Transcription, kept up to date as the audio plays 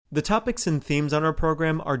The topics and themes on our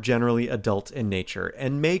program are generally adult in nature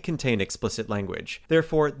and may contain explicit language.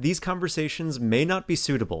 Therefore, these conversations may not be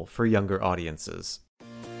suitable for younger audiences.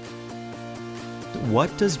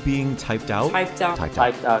 What does being typed out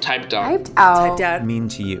mean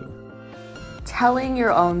to you? Telling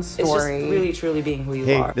your own story. It's just really, truly being who you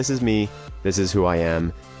Hey, are. this is me, this is who I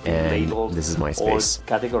am, and Labeled this is my space. Or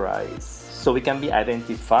categorized. So we can be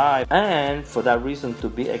identified and for that reason to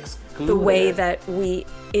be excluded. The way that we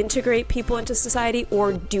integrate people into society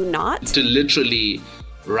or do not. To literally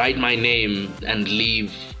write my name and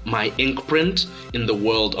leave my imprint in the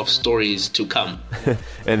world of stories to come.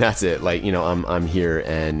 And that's it. Like, I'm here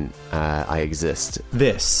and I exist.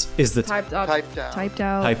 This is the Typed Out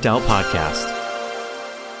Podcast.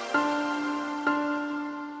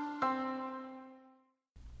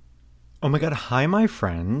 Oh my god, hi my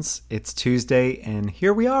friends. It's Tuesday and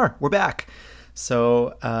here we are. We're back.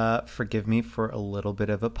 So forgive me for a little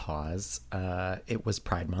bit of a pause. It was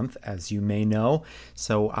Pride Month, as you may know.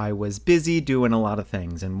 So I was busy doing a lot of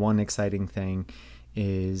things. And one exciting thing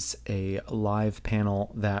is a live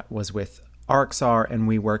panel that was with RXR and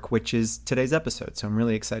WeWork, which is today's episode. So I'm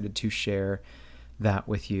really excited to share that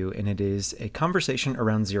with you. And it is a conversation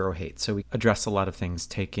around zero hate. So we address a lot of things,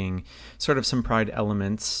 taking sort of some pride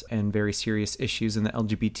elements and very serious issues in the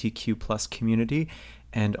LGBTQ plus community,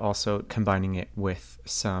 and also combining it with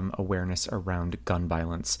some awareness around gun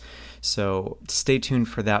violence. So stay tuned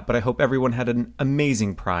for that. But I hope everyone had an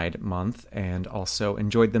amazing Pride Month and also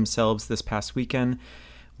enjoyed themselves this past weekend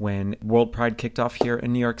when World Pride kicked off here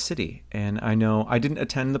in New York City. And I know I didn't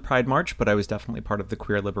attend the Pride March, but I was definitely part of the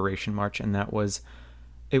Queer Liberation March, and it was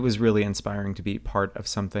really inspiring to be part of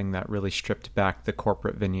something that really stripped back the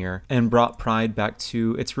corporate veneer and brought Pride back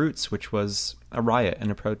to its roots, which was a riot and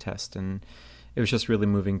a protest. And it was just really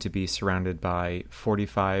moving to be surrounded by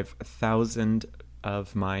 45,000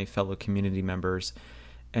 of my fellow community members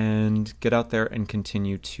and get out there and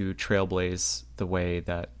continue to trailblaze the way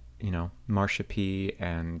that, Marsha P.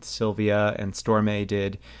 and Sylvia and Stormé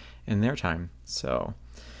did in their time. So,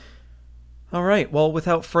 all right. Well,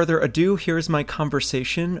 without further ado, here's my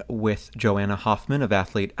conversation with Joanna Hoffman of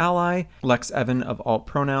Athlete Ally, Lex Evan of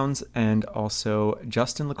Pronouns, and also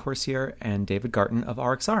Justin LeCourcier and David Garten of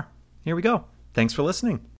RXR. Here we go. Thanks for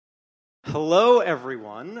listening. Hello,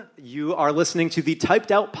 everyone. You are listening to the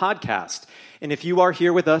Typed Out Podcast. And if you are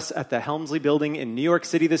here with us at the Helmsley Building in New York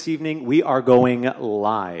City this evening, we are going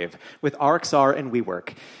live with RXR and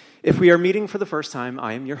WeWork. If we are meeting for the first time,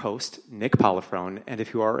 I am your host, Nick Polifrone. And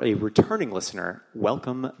if you are a returning listener,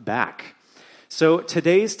 welcome back. So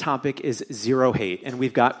today's topic is zero hate. And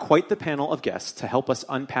we've got quite the panel of guests to help us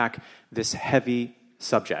unpack this heavy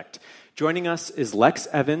subject. Joining us is Lex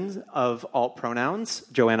Evans of Pronouns,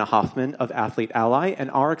 Joanna Hoffman of Athlete Ally, and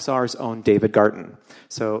RXR's own David Garten.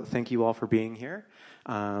 So thank you all for being here,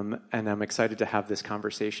 and I'm excited to have this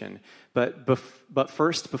conversation. But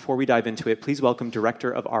first, before we dive into it, please welcome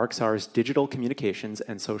Director of RXR's Digital Communications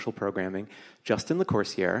and Social Programming, Justin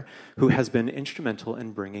LeCourcier, who has been instrumental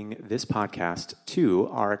in bringing this podcast to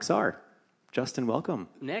RXR. Justin, welcome.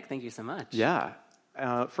 Nick, thank you so much. Yeah.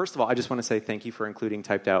 First of all, I just want to say thank you for including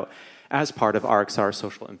Typed Out as part of RXR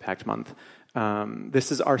Social Impact Month.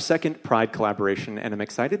 This is our second Pride collaboration, and I'm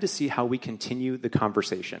excited to see how we continue the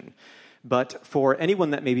conversation. But for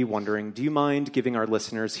anyone that may be wondering, do you mind giving our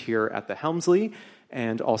listeners here at the Helmsley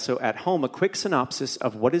and also at home a quick synopsis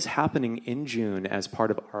of what is happening in June as part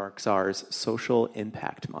of RXR's Social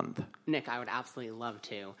Impact Month? Nick, I would absolutely love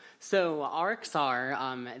to. So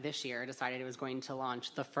RXR this year decided it was going to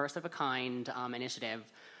launch the first of a kind initiative,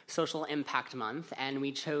 Social Impact Month, and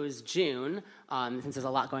we chose June since there's a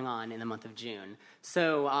lot going on in the month of June.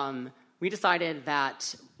 So we decided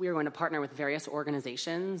that we were going to partner with various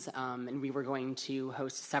organizations, and we were going to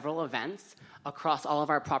host several events across all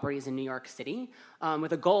of our properties in New York City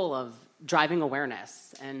with a goal of driving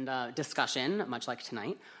awareness and discussion, much like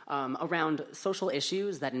tonight, around social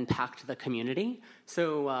issues that impact the community.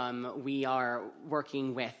 So we are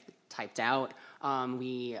working with Typed Out.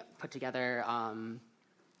 We put together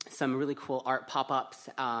some really cool art pop-ups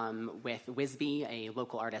with Wisby, a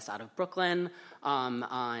local artist out of Brooklyn,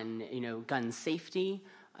 on gun safety,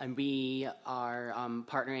 and we are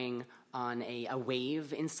partnering on a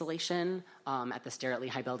wave installation at the Starrett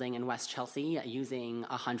Lehigh Building in West Chelsea, using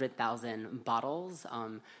 100,000 bottles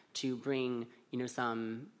to bring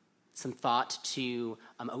some thought to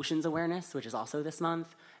oceans awareness, which is also this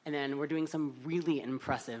month. And then we're doing some really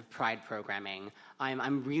impressive Pride programming.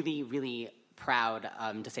 I'm really, really proud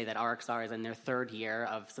to say that RXR is in their third year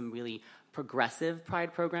of some really progressive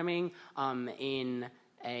Pride programming in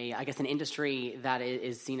an industry that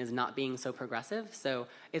is seen as not being so progressive. So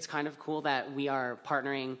it's kind of cool that we are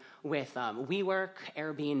partnering with WeWork,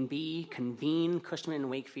 Airbnb, Convene, Cushman &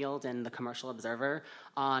 Wakefield, and the Commercial Observer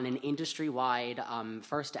on an industry-wide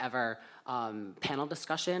first ever panel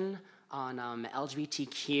discussion on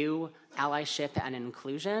LGBTQ, allyship, and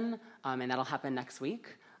inclusion, and that'll happen next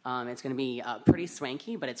week. It's going to be pretty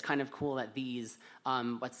swanky, but it's kind of cool that these,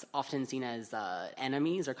 what's often seen as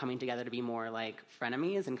enemies, are coming together to be more like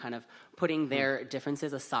frenemies and kind of putting their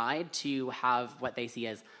differences aside to have what they see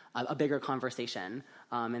as a bigger conversation.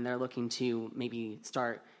 And they're looking to maybe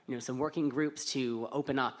start, some working groups to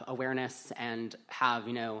open up awareness and have,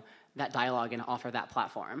 that dialogue and offer that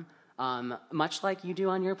platform. Much like you do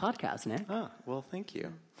on your podcast, Nick. Oh, well, thank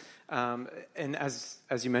you. And as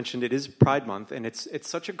you mentioned, it is Pride Month, and it's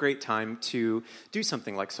such a great time to do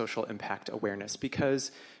something like social impact awareness,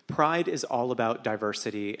 because Pride is all about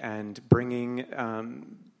diversity and bringing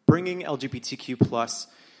LGBTQ plus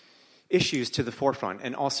issues to the forefront,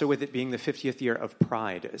 and also with it being the 50th year of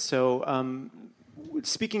Pride. So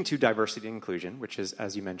speaking to diversity and inclusion, which is,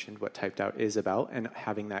 as you mentioned, what Typed Out is about, and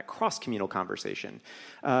having that cross-communal conversation,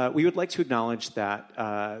 we would like to acknowledge that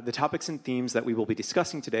the topics and themes that we will be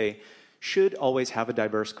discussing today should always have a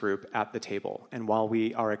diverse group at the table. And while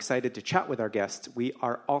we are excited to chat with our guests, we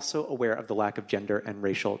are also aware of the lack of gender and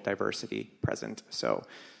racial diversity present. So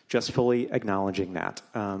just fully acknowledging that.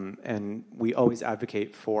 And we always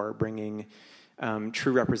advocate for bringing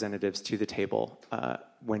true representatives to the table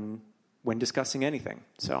when discussing anything.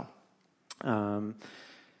 So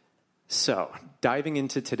diving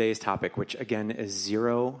into today's topic, which again is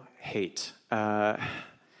zero hate.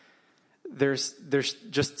 There's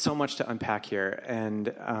just so much to unpack here,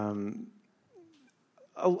 and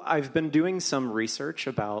I've been doing some research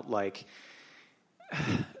about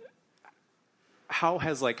how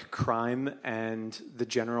has crime and the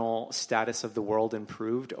general status of the world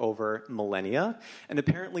improved over millennia, and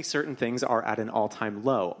apparently certain things are at an all-time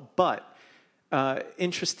low. But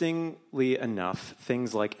interestingly enough,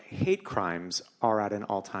 things like hate crimes are at an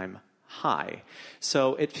all-time high.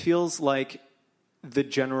 So it feels like the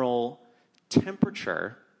general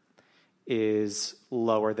temperature is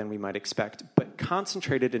lower than we might expect, but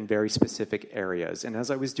concentrated in very specific areas. And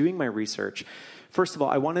as I was doing my research, first of all,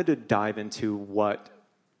 I wanted to dive into what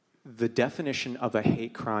the definition of a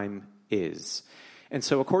hate crime is. And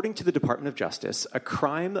so according to the Department of Justice, a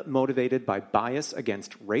crime motivated by bias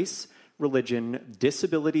against race, religion,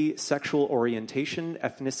 disability, sexual orientation,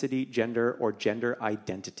 ethnicity, gender, or gender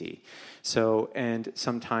identity. So, and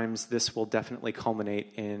sometimes this will definitely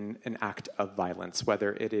culminate in an act of violence,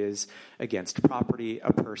 whether it is against property,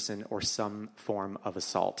 a person, or some form of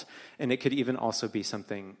assault. And it could even also be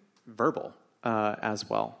something verbal as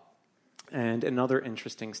well. And another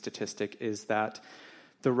interesting statistic is that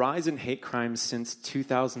the rise in hate crimes since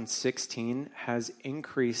 2016 has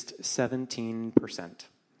increased 17%.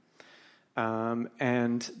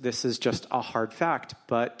 And this is just a hard fact,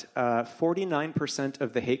 but 49%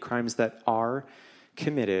 of the hate crimes that are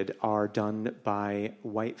committed are done by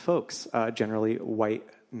white folks, generally white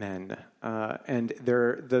men. And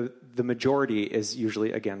the majority is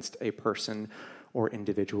usually against a person or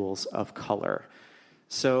individuals of color.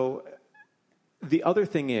 So the other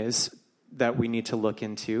thing is that we need to look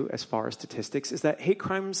into as far as statistics is that hate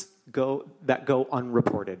crimes go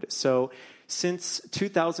unreported. So since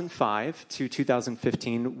 2005 to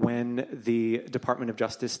 2015, when the Department of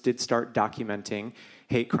Justice did start documenting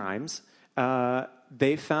hate crimes,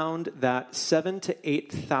 they found that 7,000 to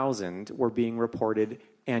 8,000 were being reported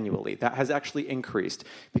annually. That has actually increased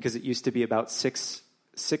because it used to be about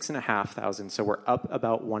 6,500, so we're up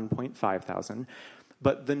about 1,500.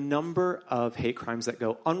 But the number of hate crimes that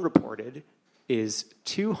go unreported is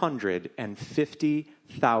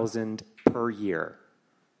 250,000 per year.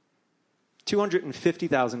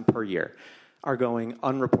 250,000 per year are going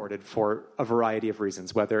unreported for a variety of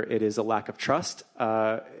reasons, whether it is a lack of trust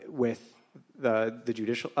with the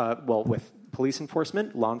judicial, with police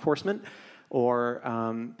enforcement, law enforcement,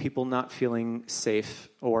 or people not feeling safe,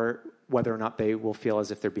 or whether or not they will feel as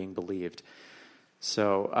if they're being believed.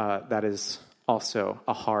 So that is also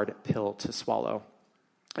a hard pill to swallow.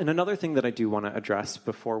 And another thing that I do want to address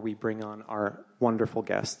before we bring on our wonderful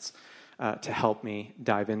guests to help me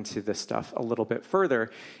dive into this stuff a little bit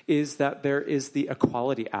further is that there is the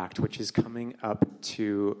Equality Act, which is coming up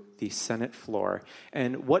to the Senate floor.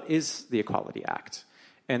 And what is the Equality Act?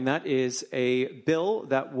 And that is a bill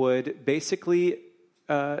that would basically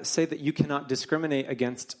say that you cannot discriminate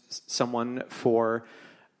against someone for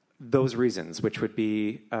those reasons, which would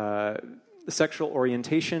be sexual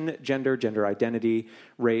orientation, gender identity,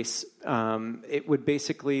 race. It would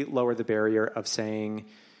basically lower the barrier of saying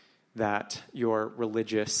that your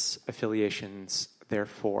religious affiliations,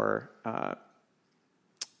 therefore,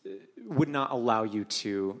 would not allow you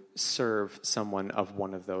to serve someone of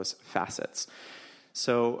one of those facets.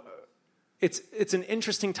 So it's an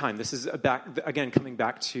interesting time. This is coming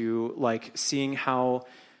back to like seeing how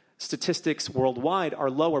statistics worldwide are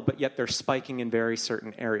lower, but yet they're spiking in very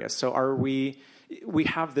certain areas. So we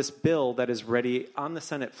have this bill that is ready on the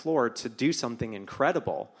Senate floor to do something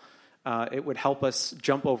incredible. It would help us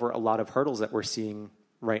jump over a lot of hurdles that we're seeing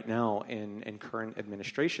right now in current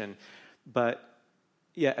administration. But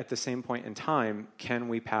yet at the same point in time, can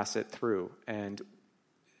we pass it through? And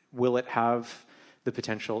will it have the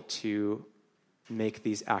potential to make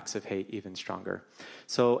these acts of hate even stronger?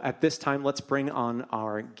 So at this time, let's bring on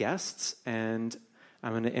our guests, and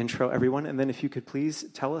I'm going to intro everyone, and then if you could please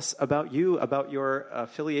tell us about you, about your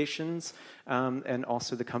affiliations, and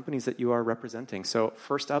also the companies that you are representing. So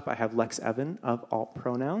first up, I have Lex Evan of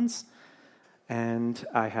Pronouns, and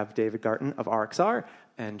I have David Garten of RXR,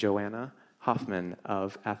 and Joanna Hoffman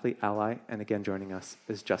of Athlete Ally, and again joining us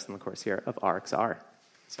is Justin LaCourciere of RXR.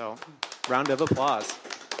 So, round of applause.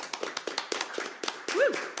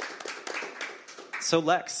 Woo! So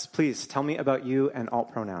Lex, please tell me about you and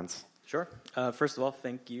Pronouns. Sure. First of all,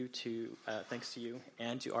 thanks to you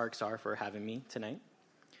and to RXR for having me tonight.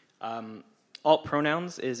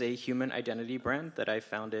 Pronouns is a human identity brand that I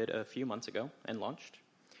founded a few months ago and launched.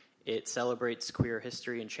 It celebrates queer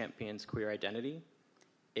history and champions queer identity.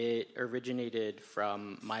 It originated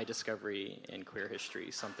from my discovery in queer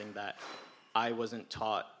history, something that I wasn't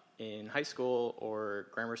taught in high school or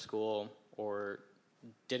grammar school or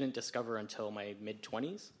didn't discover until my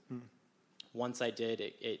mid-20s. Once I did,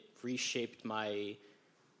 it reshaped my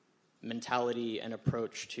mentality and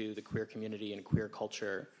approach to the queer community and queer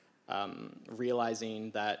culture,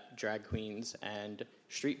 realizing that drag queens and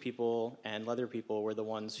street people and leather people were the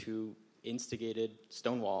ones who instigated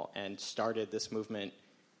Stonewall and started this movement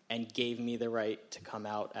and gave me the right to come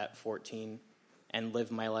out at 14 and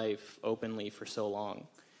live my life openly for so long.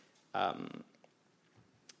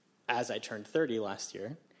 As I turned 30 last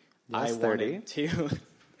year, yes,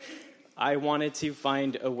 I wanted to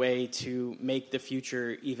find a way to make the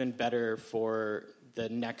future even better for the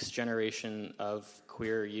next generation of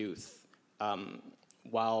queer youth.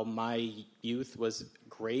 While my youth was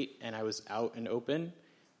great and I was out and open,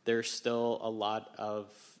 there's still a lot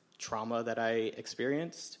of trauma that I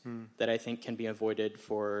experienced that I think can be avoided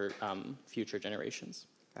for future generations.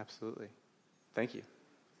 Absolutely. Thank you.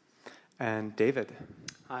 And David.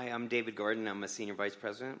 Hi, I'm David Garten. I'm a senior vice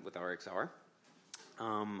president with RXR.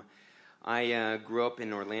 I grew up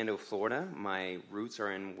in Orlando, Florida. My roots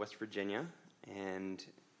are in West Virginia, and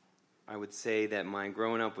I would say that my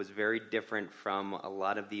growing up was very different from a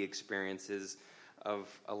lot of the experiences of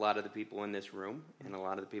a lot of the people in this room and a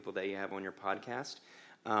lot of the people that you have on your podcast.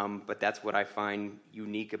 But that's what I find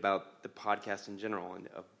unique about the podcast in general, and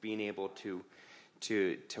of being able to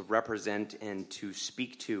represent and to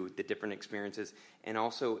speak to the different experiences, and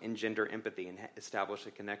also engender empathy and establish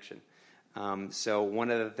a connection. So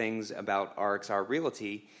one of the things about RXR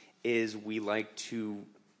Realty is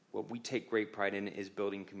what we take great pride in is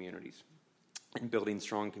building communities and building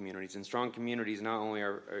strong communities. And strong communities not only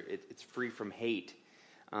it's free from hate,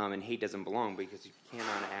 and hate doesn't belong, because you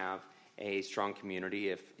cannot have a strong community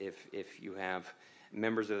if you have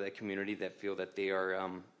members of that community that feel that they are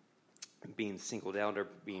being singled out or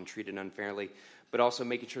being treated unfairly, but also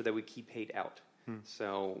making sure that we keep hate out.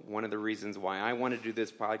 So one of the reasons why I wanted to do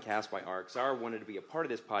this podcast, why RXR wanted to be a part of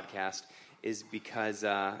this podcast, is because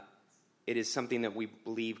it is something that we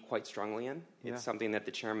believe quite strongly in. Yeah. It's something that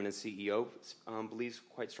the chairman and CEO believes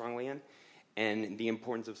quite strongly in, and the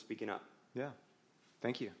importance of speaking up. Yeah.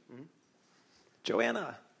 Thank you. Mm-hmm.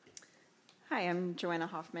 Joanna. Hi, I'm Joanna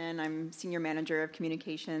Hoffman. I'm Senior Manager of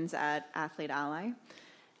Communications at Athlete Ally.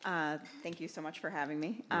 Thank you so much for having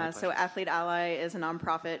me. So Athlete Ally is a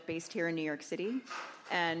nonprofit based here in New York City,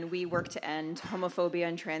 and we work to end homophobia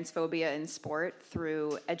and transphobia in sport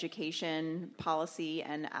through education, policy,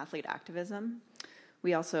 and athlete activism.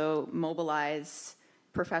 We also mobilize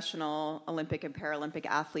professional Olympic and Paralympic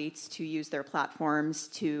athletes to use their platforms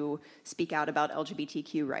to speak out about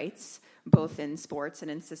LGBTQ rights, both in sports and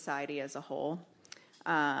in society as a whole.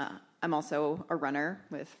 I'm also a runner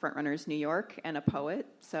with Front Runners New York and a poet,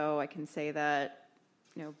 so I can say that,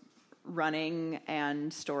 running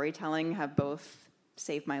and storytelling have both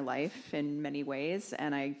saved my life in many ways,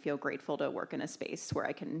 and I feel grateful to work in a space where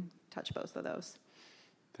I can touch both of those.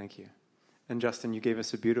 Thank you. And Justin, you gave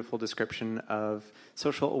us a beautiful description of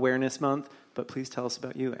Social Awareness Month, but please tell us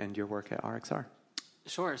about you and your work at RXR.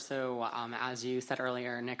 Sure. So as you said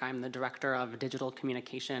earlier, Nick, I'm the Director of Digital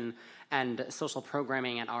Communication and Social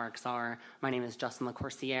Programming at RXR. My name is Justin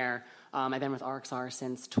LaCourciere. I've been with RXR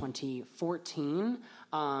since 2014.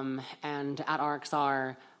 And at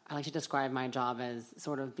RXR, I like to describe my job as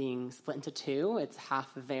sort of being split into two. It's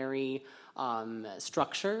half very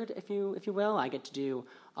structured, if you will. I get to do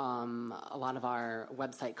a lot of our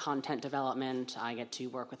website content development. I get to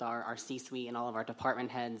work with our C-suite and all of our department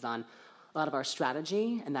heads on a lot of our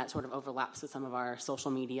strategy, and that sort of overlaps with some of our social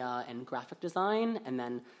media and graphic design. And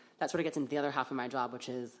then that sort of gets into the other half of my job, which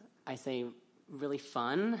is, I say, really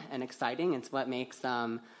fun and exciting. It's what makes,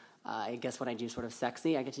 I guess, what I do sort of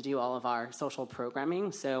sexy. I get to do all of our social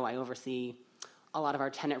programming, so I oversee a lot of our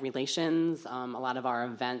tenant relations, a lot of our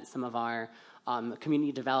events, some of our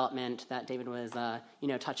community development that David was,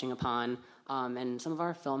 touching upon, and some of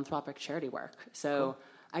our philanthropic charity work. So. Cool.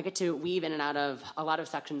 I get to weave in and out of a lot of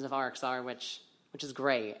sections of RXR, which is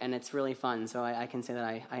great, and it's really fun. So I can say that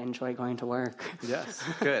I enjoy going to work. Yes,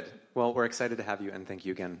 good. Well, we're excited to have you, and thank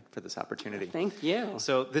you again for this opportunity. Thank you.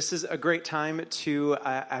 So this is a great time to,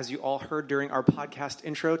 as you all heard during our podcast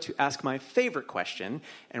intro, to ask my favorite question,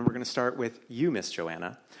 and we're going to start with you, Miss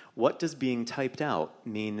Joanna. What does being typed out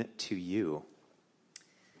mean to you?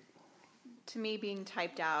 To me, being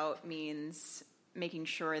typed out means making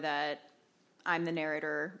sure that I'm the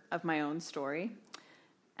narrator of my own story.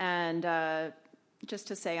 And just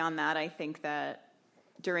to say on that, I think that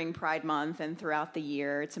during Pride Month and throughout the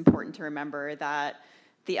year, it's important to remember that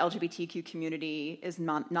the LGBTQ community is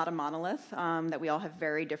not a monolith, that we all have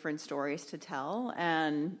very different stories to tell.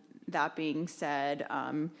 And that being said,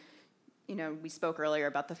 we spoke earlier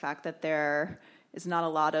about the fact that there is not a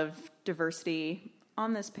lot of diversity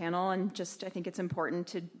on this panel, and just I think it's important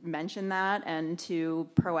to mention that and to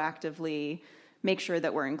proactively make sure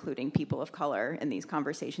that we're including people of color in these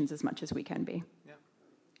conversations as much as we can be. Yeah,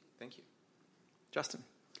 thank you. Justin.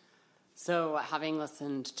 So having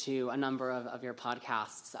listened to a number of your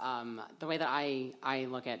podcasts, the way that I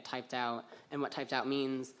look at typed out and what typed out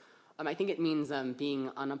means, I think it means being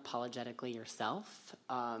unapologetically yourself.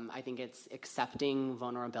 I think it's accepting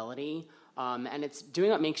vulnerability, and it's doing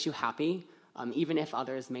what makes you happy, even if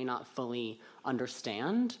others may not fully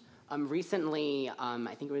understand. Recently,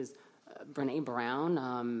 I think it was Brene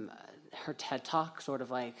Brown, her TED Talk sort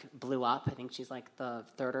of like blew up. I think she's like the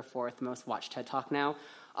third or fourth most watched TED Talk now,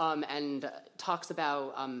 and talks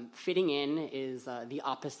about fitting in is the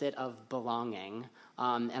opposite of belonging.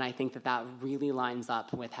 And I think that really lines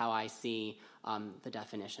up with how I see the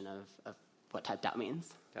definition of what typed out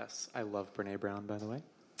means. Yes, I love Brene Brown, by the way.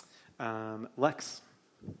 Lex.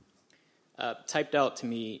 Typed out to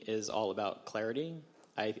me is all about clarity.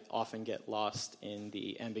 I often get lost in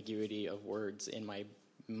the ambiguity of words in my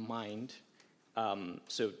mind.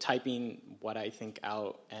 So typing what I think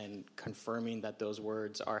out and confirming that those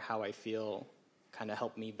words are how I feel kind of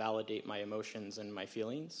help me validate my emotions and my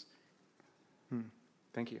feelings.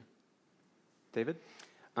 Thank you. David?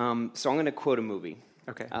 So I'm going to quote a movie.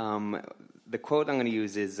 Okay. The quote I'm going to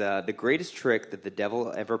use is, the greatest trick that the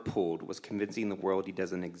devil ever pulled was convincing the world he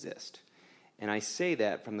doesn't exist. And I say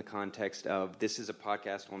that from the context of this is a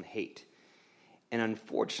podcast on hate. And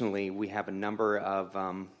unfortunately, we have a number of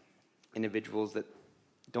individuals that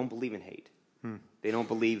don't believe in hate. They don't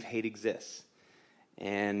believe hate exists.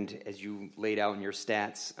 And as you laid out in your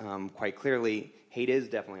stats quite clearly, hate is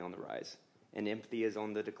definitely on the rise. And empathy is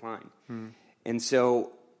on the decline. And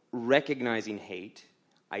so recognizing hate,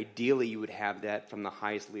 ideally you would have that from the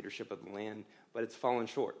highest leadership of the land, but it's fallen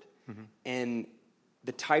short. And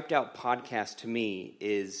the typed out podcast to me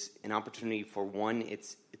is an opportunity for one,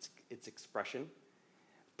 its expression,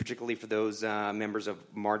 particularly for those members of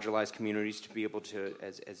marginalized communities to be able to,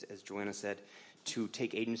 as Joanna said, to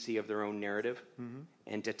take agency of their own narrative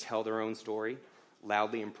and to tell their own story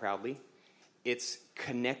loudly and proudly. It's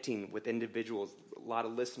connecting with individuals, a lot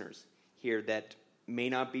of listeners here that may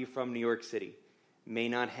not be from New York City, may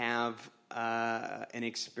not have an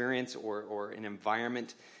experience or an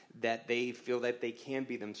environment that they feel that they can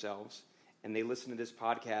be themselves, and they listen to this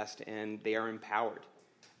podcast and they are empowered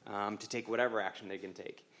to take whatever action they can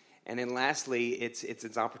take. And then lastly, it's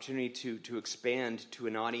an opportunity to expand to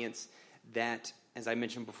an audience that, as I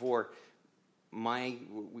mentioned before,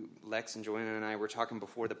 Lex and Joanna and I were talking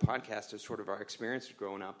before the podcast of sort of our experience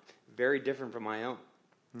growing up, very different from my own.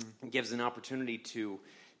 It gives an opportunity to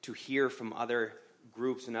hear from other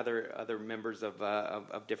groups and other members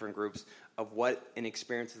of different groups of what an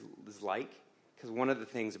experience is like. Because one of the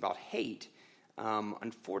things about hate,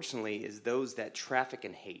 unfortunately, is those that traffic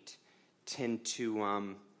in hate tend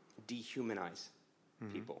to dehumanize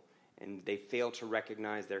people, and they fail to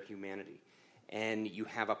recognize their humanity. And you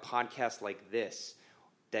have a podcast like this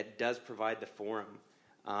that does provide the forum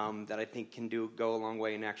that I think can go a long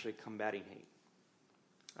way in actually combating hate.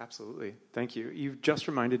 Absolutely. Thank you. You've just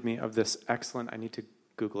reminded me of this excellent, I need to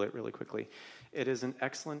Google it really quickly. It is an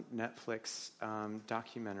excellent Netflix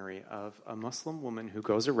documentary of a Muslim woman who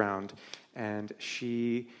goes around and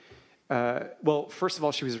she, first of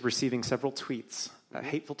all, she was receiving several tweets,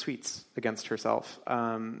 hateful tweets against herself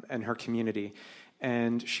and her community.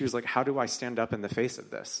 And she was like, how do I stand up in the face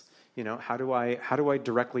of this? You know, how do I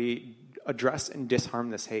directly address and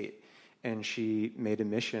disarm this hate? And she made a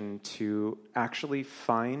mission to actually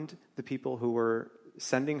find the people who were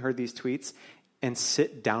sending her these tweets and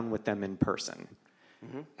sit down with them in person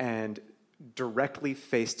and directly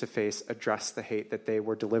face-to-face address the hate that they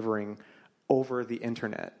were delivering over the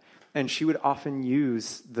internet. And she would often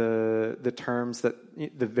use the terms the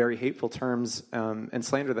very hateful terms and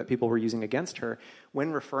slander that people were using against her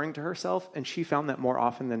when referring to herself. And she found that more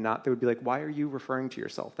often than not, they would be like, why are you referring to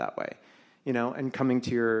yourself that way? You know, and coming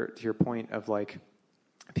to your point of like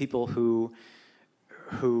people who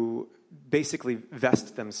basically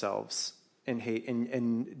vest themselves in hate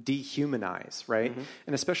and dehumanize, right?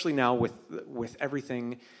 And especially now with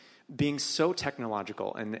everything being so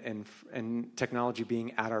technological and technology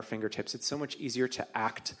being at our fingertips, it's so much easier to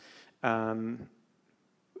act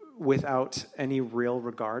without any real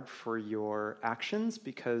regard for your actions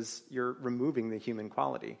because you're removing the human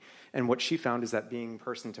quality. And what she found is that being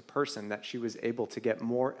person to person, that she was able to get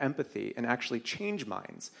more empathy and actually change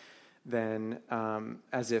minds than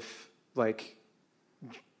as if like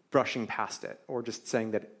brushing past it or just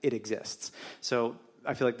saying that it exists. So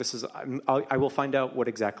I feel like this is. I will find out what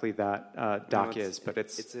exactly that doc is, but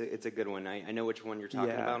it's a good one. I know which one you're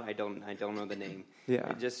talking about. I don't know the name.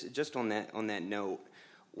 Yeah. Just on that note,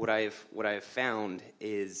 what I've found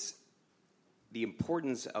is the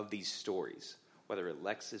importance of these stories, whether it's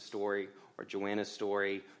Lex's story or Joanna's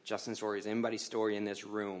story, Justin's story, is anybody's story in this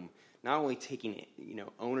room. Not only taking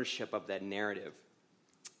ownership of that narrative,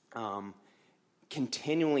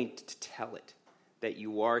 continually to tell it. That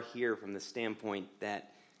you are here from the standpoint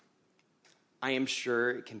that I am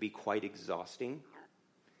sure it can be quite exhausting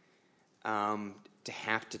to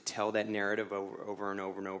have to tell that narrative over and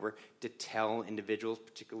over and over, to tell individuals,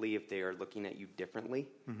 particularly if they are looking at you differently,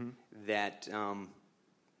 that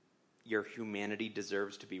your humanity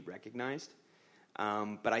deserves to be recognized.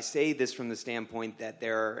 But I say this from the standpoint that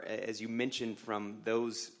there are, as you mentioned, from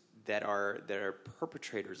those that are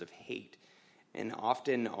perpetrators of hate, and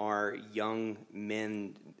often are young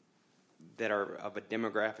men that are of a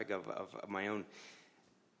demographic of my own.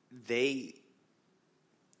 They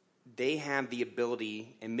have the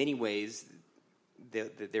ability, in many ways,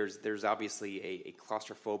 there's obviously a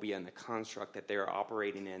claustrophobia in the construct that they're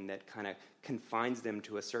operating in that kind of confines them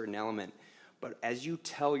to a certain element. But as you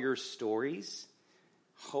tell your stories,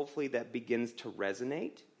 hopefully that begins to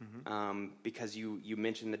resonate because you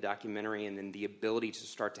mentioned the documentary and then the ability to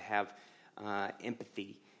start to have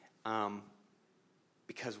empathy,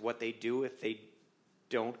 because what they do if they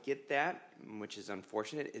don't get that, which is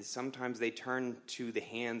unfortunate, is sometimes they turn to the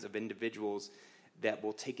hands of individuals that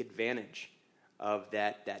will take advantage of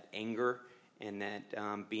that anger and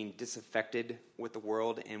that being disaffected with the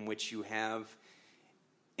world, in which you have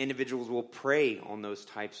individuals will prey on those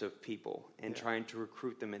types of people and trying to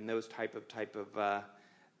recruit them in those type of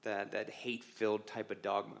that hate-filled type of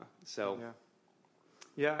dogma. So.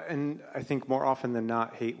 Yeah, and I think more often than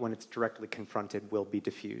not, hate, when it's directly confronted, will be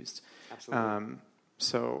diffused. Absolutely.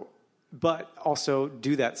 But also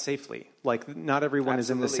do that safely. Like, not everyone is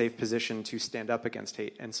in the safe position to stand up against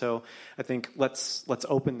hate. And so I think let's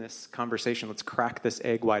open this conversation. Let's crack this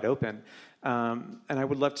egg wide open. And I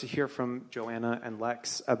would love to hear from Joanna and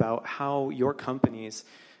Lex about how your companies,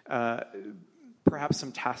 perhaps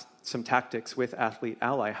some tactics with Athlete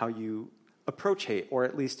Ally, how you approach hate, or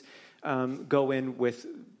at least go in with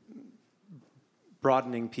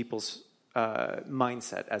broadening people's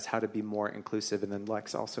mindset as how to be more inclusive, and then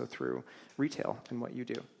Lex also through retail and what you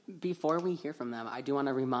do. Before we hear from them, I do want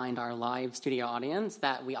to remind our live studio audience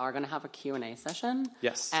that we are going to have a Q&A session.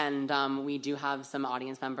 Yes. And we do have some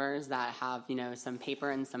audience members that have, some paper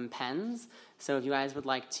and some pens. So if you guys would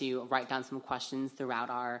like to write down some questions throughout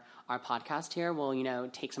our podcast here, we'll,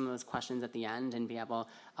 take some of those questions at the end and be able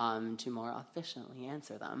to more efficiently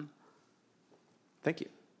answer them. Thank you.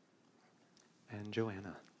 And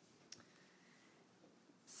Joanna.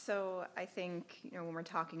 So I think, when we're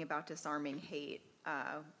talking about disarming hate,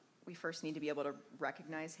 we first need to be able to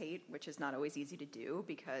recognize hate, which is not always easy to do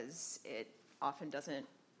because it often doesn't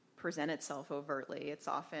present itself overtly. It's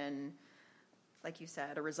often, like you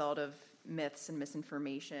said, a result of myths and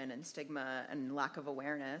misinformation and stigma and lack of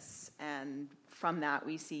awareness. And from that,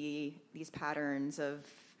 we see these patterns of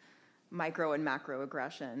micro and macro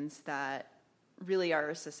aggressions that really are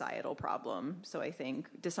a societal problem. So I think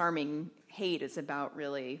disarming hate is about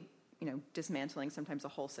really, dismantling sometimes a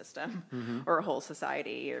whole system or a whole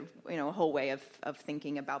society or, a whole way of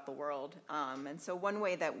thinking about the world. And so one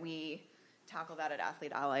way that we tackle that at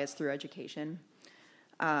Athlete Ally is through education.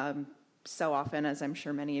 So often, as I'm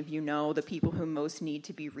sure many of you know, the people who most need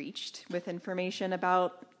to be reached with information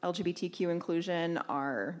about LGBTQ inclusion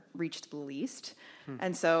are reached the least.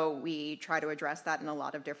 And so we try to address that in a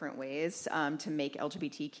lot of different ways to make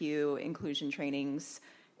LGBTQ inclusion trainings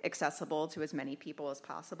accessible to as many people as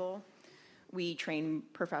possible. We train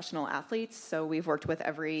professional athletes, so we've worked with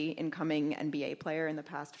every incoming NBA player in the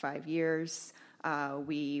past 5 years.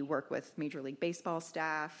 We work with Major League Baseball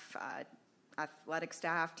staff, athletic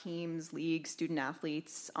staff, teams, leagues, student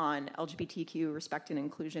athletes on LGBTQ respect and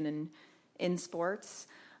inclusion in sports,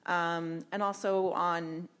 and also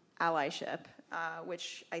on allyship,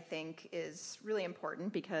 which I think is really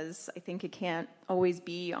important because I think it can't always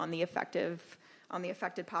be on the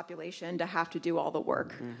affected population to have to do all the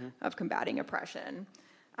work of combating oppression.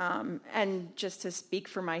 And just to speak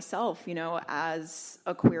for myself, as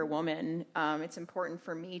a queer woman, it's important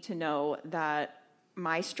for me to know that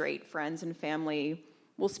my straight friends and family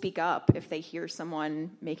will speak up if they hear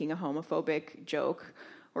someone making a homophobic joke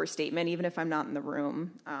or statement, even if I'm not in the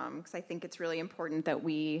room, because I think it's really important that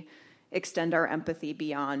we extend our empathy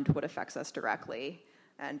beyond what affects us directly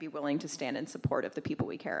and be willing to stand in support of the people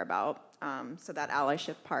we care about. So that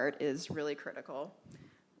allyship part is really critical.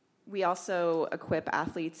 We also equip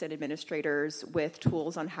athletes and administrators with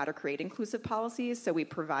tools on how to create inclusive policies. So we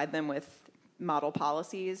provide them with model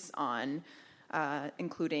policies on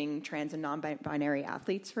including trans and non-binary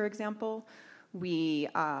athletes, for example. We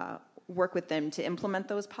work with them to implement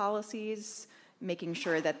those policies, making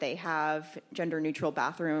sure that they have gender-neutral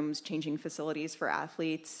bathrooms, changing facilities for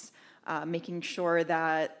athletes, making sure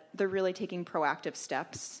that they're really taking proactive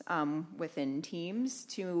steps within teams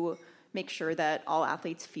to make sure that all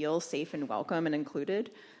athletes feel safe and welcome and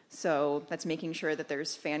included. So that's making sure that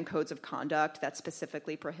there's fan codes of conduct that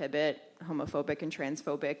specifically prohibit homophobic and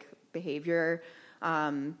transphobic behavior,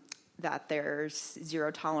 that there's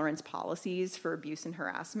zero tolerance policies for abuse and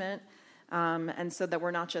harassment, and so that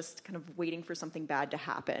we're not just kind of waiting for something bad to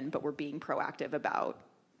happen, but we're being proactive about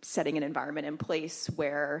setting an environment in place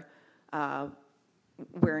where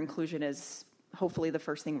inclusion is hopefully the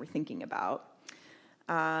first thing we're thinking about.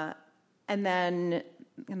 And then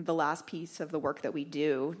the last piece of the work that we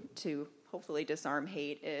do to hopefully disarm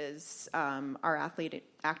hate is our athlete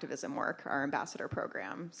activism work, our ambassador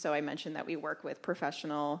program. So I mentioned that we work with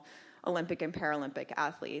professional Olympic and Paralympic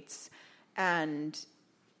athletes. And,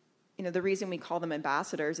 the reason we call them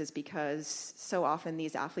ambassadors is because so often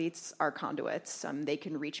these athletes are conduits. They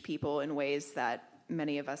can reach people in ways that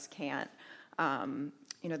many of us can't.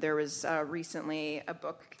 There was recently a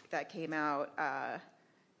book that came out.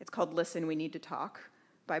 It's called Listen, We Need to Talk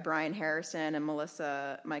by Brian Harrison and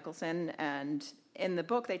Melissa Michelson. And in the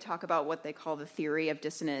book, they talk about what they call the theory of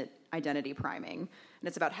dissonant identity priming. And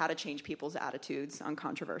it's about how to change people's attitudes on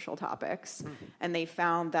controversial topics. Mm-hmm. And they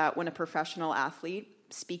found that when a professional athlete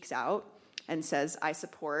speaks out and says, I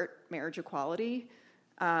support marriage equality,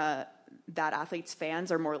 that athlete's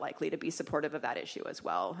fans are more likely to be supportive of that issue as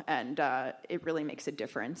well. And it really makes a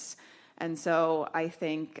difference. And so I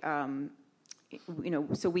think...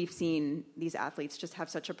 so we've seen these athletes just have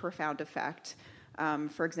such a profound effect.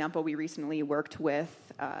 For example, we recently worked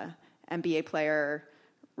with NBA player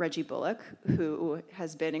Reggie Bullock, who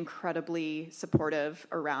has been incredibly supportive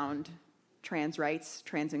around trans rights,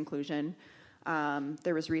 trans inclusion.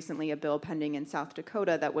 There was recently a bill pending in South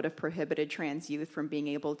Dakota that would have prohibited trans youth from being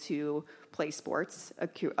able to play sports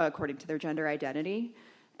according to their gender identity.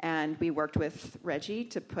 And we worked with Reggie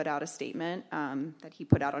to put out a statement that he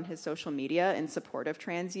put out on his social media in support of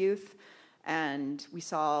trans youth. And we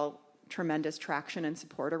saw tremendous traction and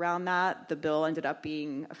support around that. The bill ended up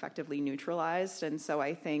being effectively neutralized. And so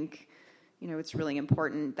I think, it's really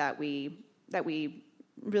important that we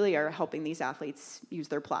really are helping these athletes use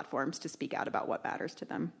their platforms to speak out about what matters to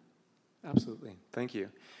them. Absolutely. Thank you.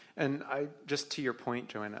 And just to your point,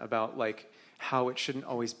 Joanna, about how it shouldn't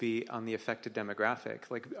always be on the affected demographic.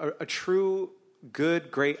 A true,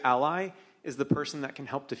 good, great ally is the person that can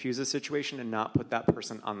help diffuse a situation and not put that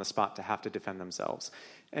person on the spot to have to defend themselves.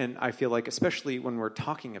 And I feel like, especially when we're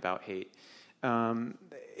talking about hate,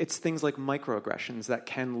 it's things like microaggressions that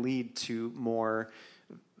can lead to more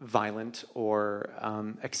violent or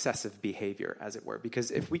excessive behavior, as it were.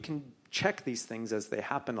 Because if we can check these things as they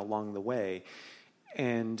happen along the way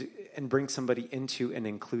and bring somebody into an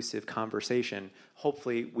inclusive conversation,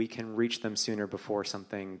 hopefully we can reach them sooner before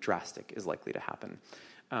something drastic is likely to happen.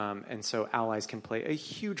 And so allies can play a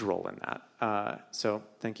huge role in that. So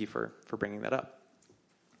thank you for bringing that up.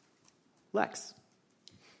 Lex.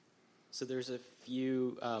 So there's a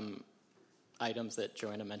few items that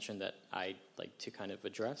Joanna mentioned that I'd like to kind of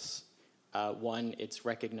address. One, it's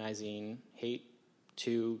recognizing hate.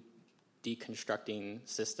 Two, deconstructing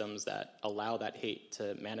systems that allow that hate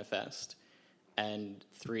to manifest. And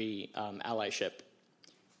three, allyship.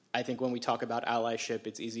 I think when we talk about allyship,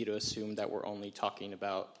 it's easy to assume that we're only talking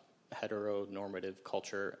about heteronormative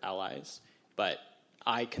culture allies. But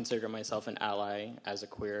I consider myself an ally as a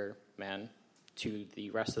queer man to the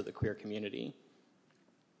rest of the queer community.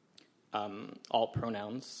 All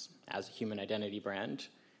Pronouns, as a human identity brand,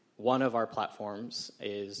 one of our platforms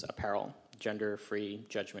is apparel, gender-free,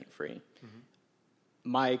 judgment-free. Mm-hmm.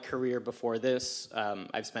 My career before this,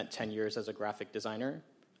 I've spent 10 years as a graphic designer.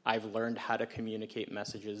 I've learned how to communicate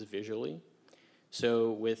messages visually.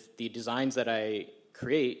 So with the designs that I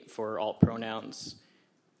create for Alt Pronouns,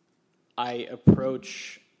 I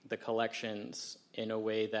approach the collections in a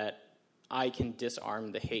way that I can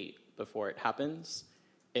disarm the hate before it happens,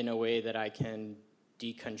 in a way that I can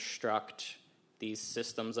deconstruct these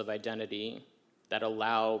systems of identity that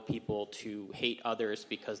allow people to hate others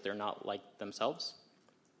because they're not like themselves.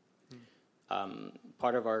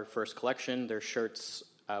 Part of our first collection, there's shirts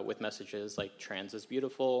with messages like trans is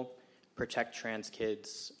beautiful, protect trans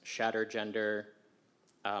kids, shatter gender,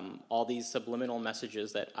 all these subliminal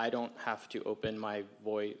messages that I don't have to open my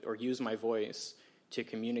voice or use my voice to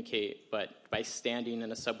communicate, but by standing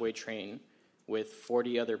in a subway train with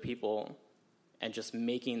 40 other people and just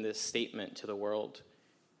making this statement to the world.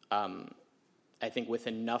 I think with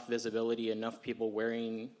enough visibility, enough people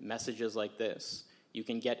wearing messages like this, you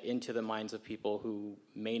can get into the minds of people who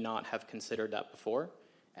may not have considered that before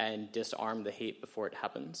and disarm the hate before it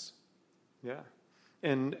happens. Yeah.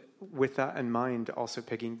 And with that in mind, also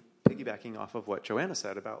piggybacking off of what Joanna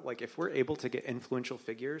said about, like, if we're able to get influential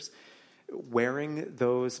figures wearing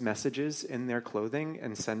those messages in their clothing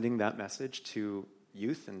and sending that message to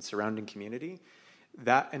youth and surrounding community,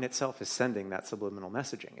 that in itself is sending that subliminal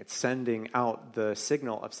messaging. It's sending out the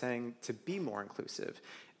signal of saying to be more inclusive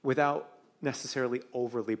without necessarily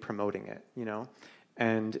overly promoting it, you know?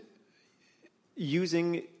 And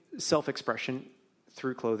using self-expression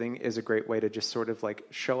through clothing is a great way to just sort of like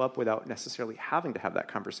show up without necessarily having to have that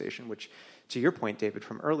conversation, which, to your point, David,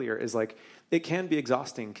 from earlier, is like, it can be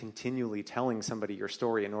exhausting continually telling somebody your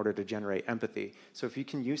story in order to generate empathy. So if you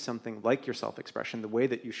can use something like your self-expression, the way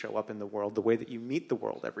that you show up in the world, the way that you meet the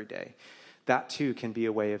world every day, that too can be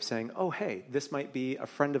a way of saying, oh, hey, this might be a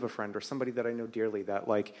friend of a friend or somebody that I know dearly that,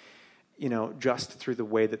 like, you know, just through the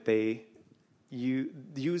way that they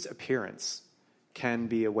use appearance can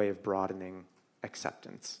be a way of broadening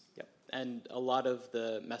acceptance. Yep. And a lot of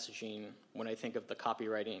the messaging, when I think of the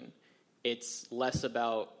copywriting, it's less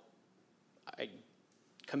about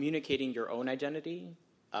communicating your own identity.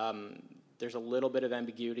 There's a little bit of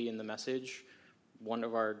ambiguity in the message. One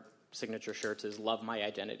of our signature shirts is "Love My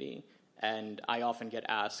Identity," and I often get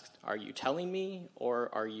asked, "Are you telling me or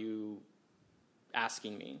are you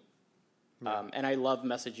asking me?" Yeah. And I love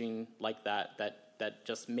messaging like that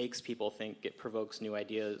just makes people think, it provokes new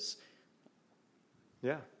ideas.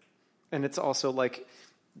 Yeah. And it's also like,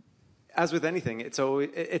 as with anything,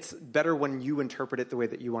 it's better when you interpret it the way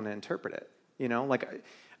that you want to interpret it. You know, like,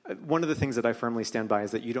 one of the things that I firmly stand by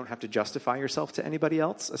is that you don't have to justify yourself to anybody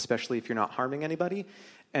else, especially if you're not harming anybody.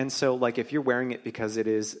 And so, like, if you're wearing it because it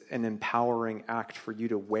is an empowering act for you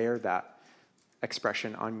to wear that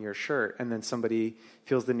expression on your shirt, and then somebody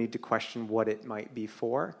feels the need to question what it might be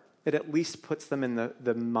for, it at least puts them in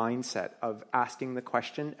the mindset of asking the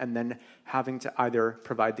question and then having to either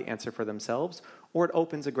provide the answer for themselves, or it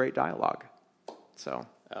opens a great dialogue. So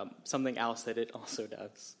something else that it also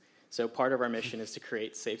does. So part of our mission is to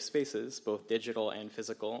create safe spaces, both digital and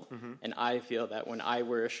physical. Mm-hmm. And I feel that when I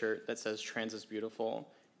wear a shirt that says "Trans is beautiful,"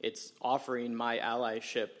 it's offering my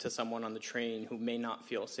allyship to someone on the train who may not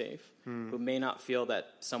feel safe, who may not feel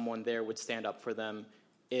that someone there would stand up for them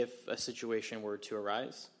if a situation were to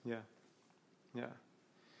arise. Yeah, yeah.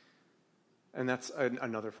 And that's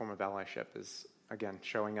another form of allyship is, again,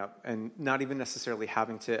 showing up and not even necessarily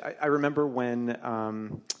having to... I remember when,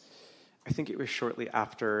 I think it was shortly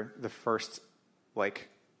after the first, like,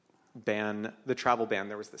 ban, the travel ban,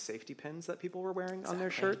 there was the safety pins that people were wearing on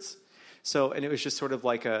their shirts. So, and it was just sort of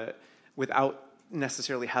like without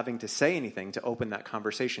necessarily having to say anything to open that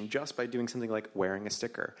conversation, just by doing something like wearing a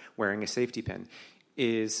sticker, wearing a safety pin,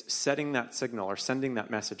 is setting that signal or sending that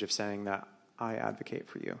message of saying that I advocate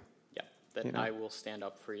for you. Yeah, that I will stand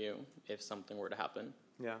up for you if something were to happen.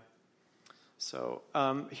 Yeah. So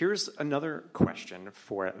here's another question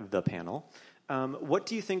for the panel. What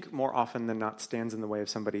do you think more often than not stands in the way of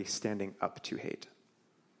somebody standing up to hate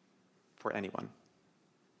for anyone?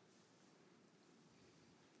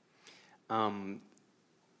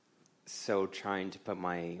 So trying to put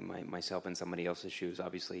myself in somebody else's shoes,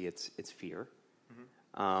 obviously it's fear.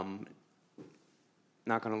 Mm-hmm.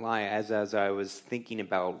 Not going to lie, as I was thinking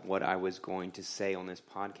about what I was going to say on this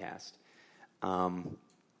podcast,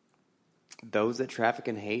 those that traffic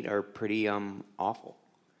in hate are pretty awful.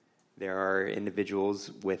 There are individuals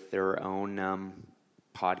with their own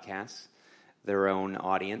podcasts, their own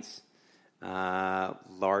audience,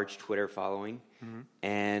 large Twitter following,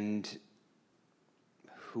 and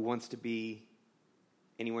who wants to be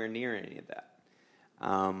anywhere near any of that?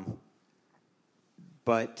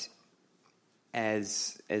 But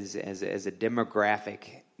as a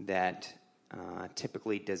demographic that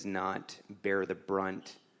typically does not bear the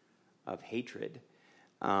brunt of hatred,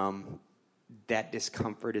 that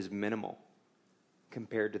discomfort is minimal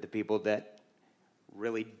compared to the people that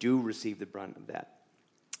really do receive the brunt of that.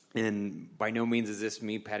 And by no means is this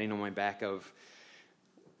me patting on my back of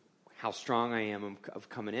how strong I am of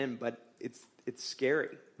coming in, but it's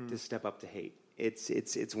scary to step up to hate.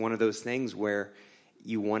 It's one of those things where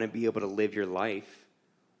you want to be able to live your life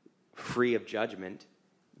free of judgment,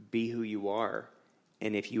 be who you are,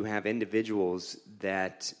 and if you have individuals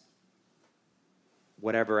that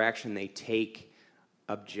whatever action they take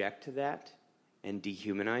object to that and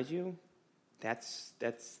dehumanize you, that's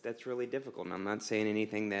really difficult. And I'm not saying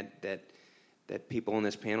anything that people on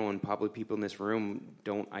this panel and probably people in this room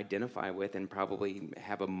don't identify with and probably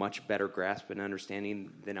have a much better grasp and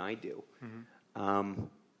understanding than I do. Mm-hmm.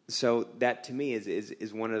 So that to me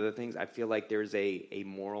is one of the things. I feel like there's a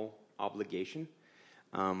moral obligation.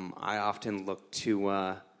 I often look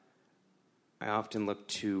to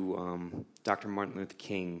Dr. Martin Luther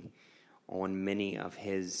King on many of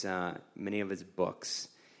his books,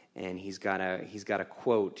 and he's got a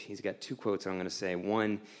quote. He's got two quotes I'm going to say.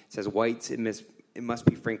 One says, "Whites, it must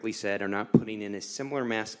be frankly said, are not putting in a similar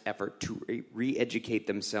mass effort to re-educate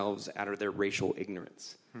themselves out of their racial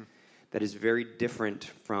ignorance." That is very different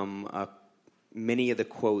from many of the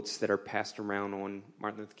quotes that are passed around on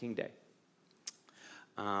Martin Luther King Day.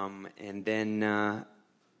 And then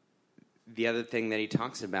the other thing that he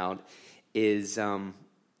talks about is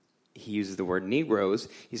he uses the word Negroes.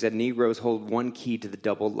 He said, "Negroes hold one key to the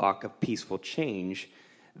double lock of peaceful change.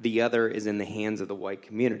 The other is in the hands of the white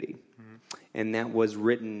community." Mm-hmm. And that was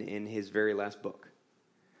written in his very last book.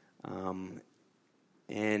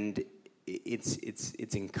 And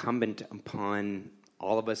it's incumbent upon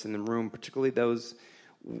all of us in the room, particularly those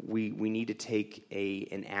we need to take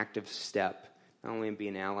an active step, not only in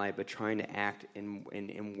being an ally, but trying to act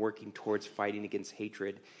in working towards fighting against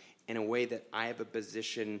hatred in a way that I have a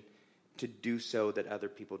position to do so that other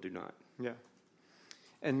people do not. Yeah.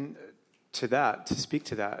 And to speak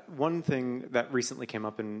to that, one thing that recently came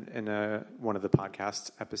up in one of the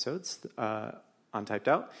podcast episodes on Typed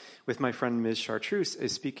Out with my friend Ms. Chartreuse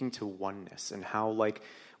is speaking to oneness and how, like,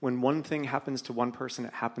 when one thing happens to one person,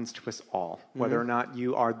 it happens to us all. Whether or not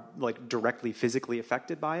you are, like, directly physically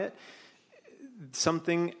affected by it,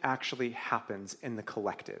 something actually happens in the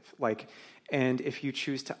collective. Like, and if you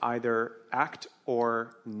choose to either act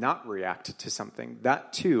or not react to something,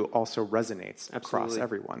 that too also resonates across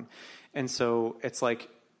everyone. And so it's like,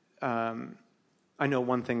 I know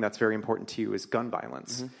one thing that's very important to you is gun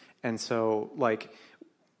violence. Mm-hmm. And so, like,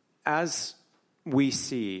 as we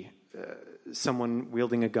see someone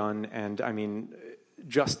wielding a gun, and I mean,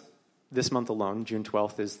 just this month alone, June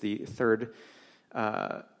 12th is the third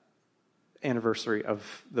anniversary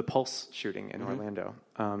of the Pulse shooting in Orlando,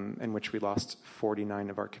 in which we lost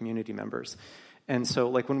 49 of our community members. And so,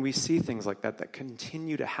 like, when we see things like that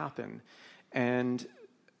continue to happen, and,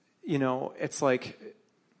 you know, it's like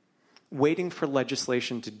waiting for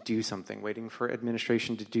legislation to do something, waiting for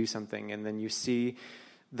administration to do something, and then you see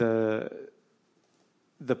the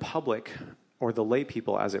public, or the lay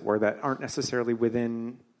people, as it were, that aren't necessarily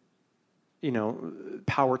within, you know,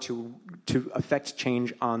 power to affect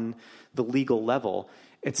change on the legal level.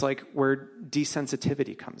 It's like where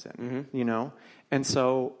desensitivity comes in, you know? And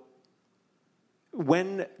so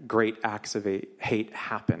when great acts of hate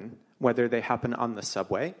happen, whether they happen on the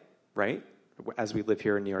subway, right, as we live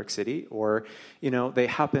here in New York City, or, you know, they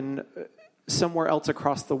happen somewhere else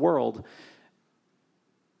across the world,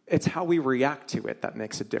 it's how we react to it that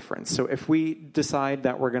makes a difference. So if we decide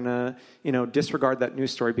that we're going to, disregard that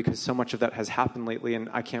news story because so much of that has happened lately and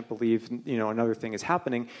I can't believe, another thing is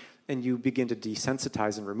happening, and you begin to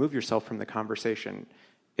desensitize and remove yourself from the conversation,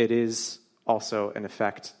 it is also an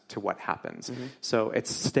effect to what happens. Mm-hmm. So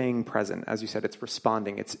it's staying present. As you said, it's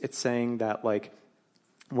responding. It's saying that, like,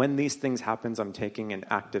 when these things happen, I'm taking an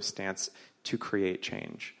active stance to create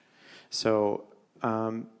change. So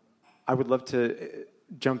I would love to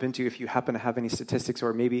jump into, if you happen to have any statistics,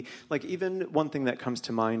 or maybe, like, even one thing that comes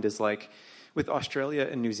to mind is, like, with Australia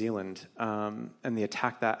and New Zealand and the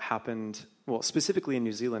attack that happened, well, specifically in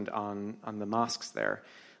New Zealand on the mosques there,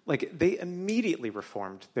 like, they immediately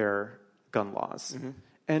reformed their gun laws. Mm-hmm.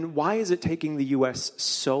 And why is it taking the U.S.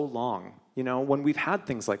 so long? When we've had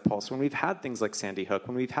things like Pulse, when we've had things like Sandy Hook,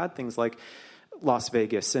 when we've had things like Las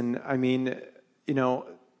Vegas, and I mean,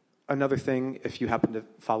 another thing, if you happen to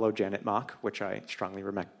follow Janet Mock, which I strongly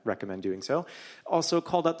recommend doing so, also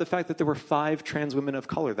called out the fact that there were 5 trans women of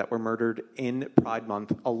color that were murdered in Pride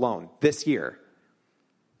Month alone this year.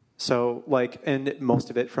 So, like, and most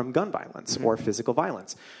of it from gun violence or physical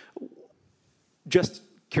violence. Just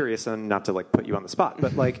curious, and not to, like, put you on the spot,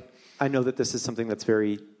 but, like, I know that this is something that's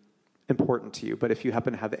very important to you, but if you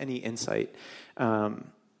happen to have any insight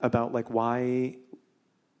about, like, why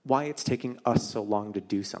it's taking us so long to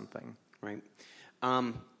do something. Right.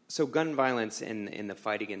 So gun violence and the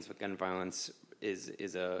fight against gun violence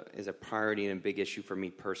is a priority and a big issue for me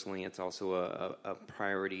personally. It's also a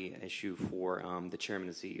priority issue for the chairman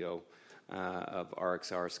and CEO of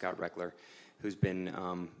RXR, Scott Reckler, who's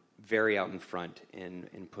been very out in front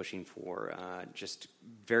in pushing for just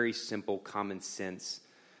very simple, common sense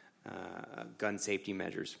gun safety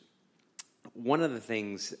measures. One of the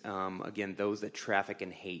things, again, those that traffic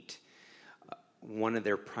and hate, one of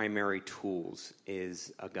their primary tools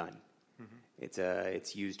is a gun. Mm-hmm.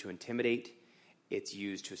 It's used to intimidate. It's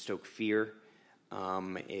used to stoke fear.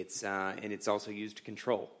 And it's also used to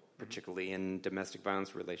control, particularly in domestic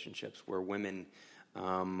violence relationships, where women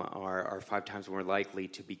are 5 times more likely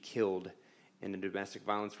to be killed in a domestic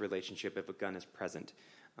violence relationship if a gun is present.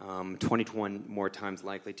 21 more times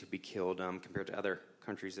likely to be killed compared to other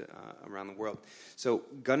countries around the world. So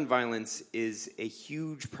gun violence is a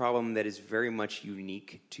huge problem that is very much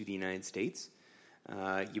unique to the United States.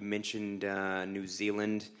 You mentioned New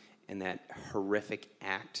Zealand and that horrific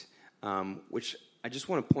act, which I just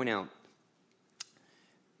want to point out.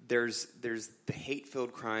 There's the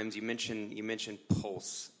hate-filled crimes. You mentioned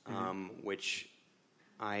Pulse, which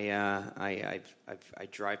I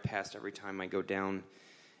drive past every time I go down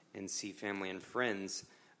and see family and friends.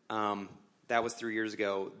 That was 3 years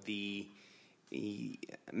ago. The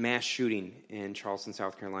mass shooting in Charleston,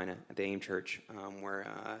 South Carolina, at the AIM Church, where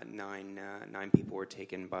 9 people were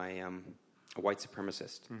taken by a white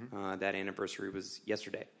supremacist. Mm-hmm. That anniversary was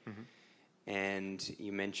yesterday. Mm-hmm. And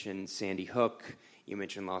you mentioned Sandy Hook. You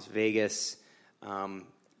mentioned Las Vegas. The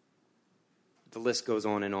list goes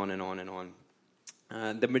on and on and on and on.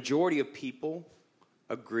 The majority of people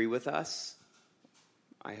agree with us,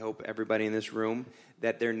 I hope everybody in this room,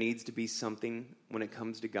 that there needs to be something when it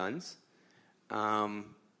comes to guns.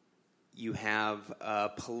 You have a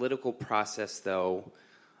political process, though,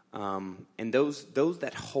 and those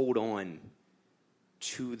that hold on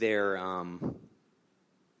to their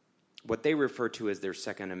what they refer to as their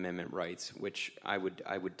Second Amendment rights, which I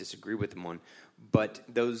would disagree with them on, but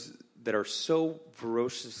those that are so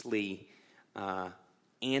ferociously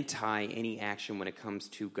anti any action when it comes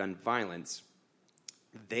to gun violence,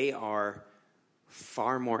 they are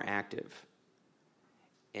far more active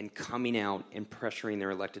in coming out and pressuring their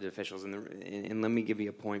elected officials. And let me give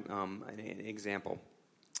you an example.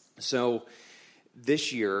 So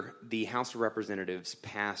this year, the House of Representatives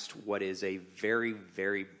passed what is a very,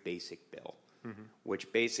 very basic bill,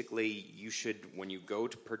 which basically you should, when you go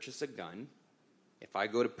to purchase a gun, if I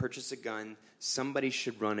go to purchase a gun, somebody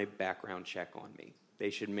should run a background check on me. They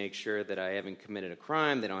should make sure that I haven't committed a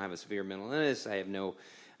crime, they don't have a severe mental illness, I have no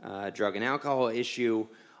drug and alcohol issue,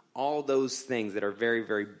 all those things that are very,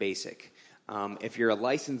 very basic. If you're a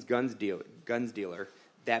licensed guns dealer,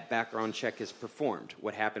 that background check is performed.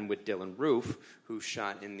 What happened with Dylan Roof, who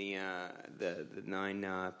shot in the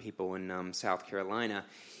 9 people in South Carolina,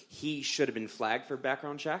 he should have been flagged for a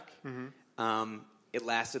background check. Mm-hmm. It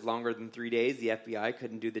lasted longer than 3 days. The FBI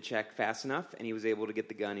couldn't do the check fast enough, and he was able to get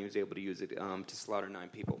the gun. He was able to use it to slaughter 9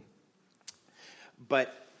 people.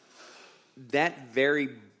 But that very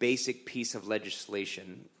basic piece of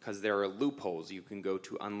legislation, because there are loopholes, you can go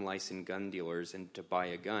to unlicensed gun dealers and to buy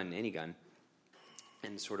a gun, any gun.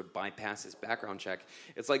 and sort of bypass this background check.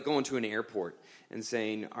 It's like going to an airport and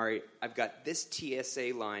saying, all right, I've got this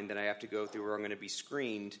TSA line that I have to go through where I'm going to be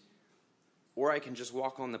screened, or I can just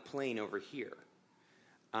walk on the plane over here.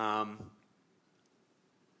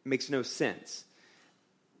 Makes no sense.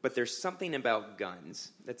 But there's something about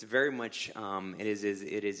guns that's very much, it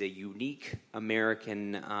is a unique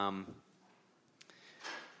American, I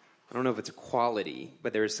don't know if it's a quality,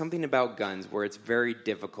 but there is something about guns where it's very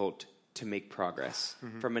difficult to make progress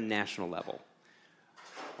from a national level.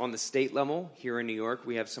 On the state level, here in New York,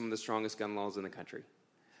 we have some of the strongest gun laws in the country.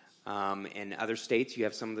 In other states, you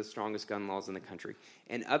have some of the strongest gun laws in the country.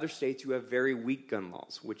 In other states, you have very weak gun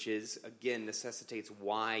laws, which is, again, necessitates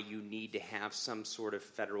why you need to have some sort of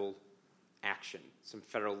federal action, some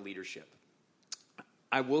federal leadership.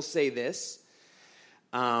 I will say this.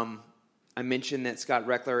 I mentioned that Scott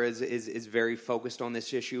Reckler is very focused on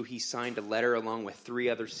this issue. He signed a letter along with 3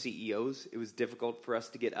 other CEOs. It was difficult for us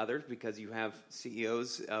to get others because you have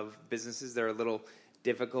CEOs of businesses that are a little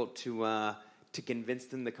difficult to convince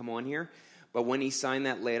them to come on here. But when he signed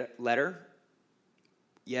that letter,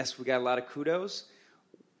 yes, we got a lot of kudos.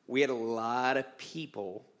 We had a lot of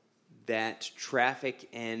people that traffic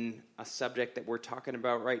in a subject that we're talking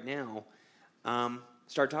about right now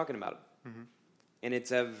start talking about it. Mm-hmm. And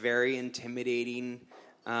it's a very intimidating,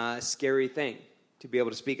 scary thing to be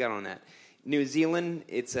able to speak out on that. New Zealand,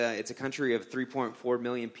 it's a country of 3.4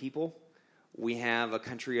 million people. We have a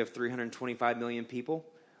country of 325 million people.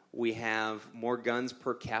 We have more guns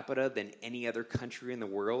per capita than any other country in the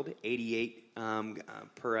world, 88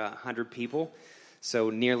 per 100 people.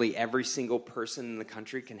 So nearly every single person in the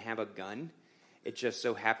country can have a gun. It just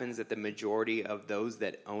so happens that the majority of those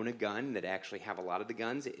that own a gun, that actually have a lot of the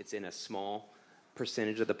guns, it's in a small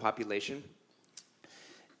percentage of the population.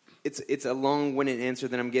 It's a long-winded answer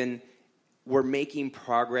that I'm getting. We're making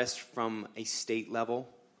progress from a state level,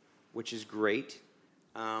 which is great.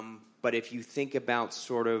 But if you think about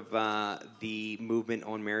sort of the movement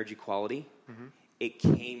on marriage equality, it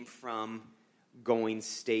came from going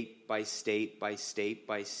state by state by state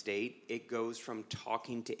by state. It goes from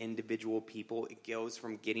talking to individual people. It goes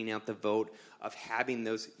from getting out the vote, of having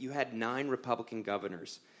those. You had 9 Republican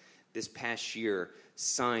governors this past year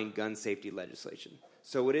sign gun safety legislation.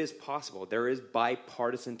 So it is possible. There is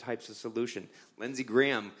bipartisan types of solution. Lindsey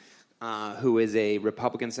Graham, who is a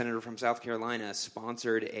Republican senator from South Carolina,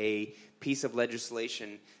 sponsored a piece of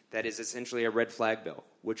legislation that is essentially a red flag bill,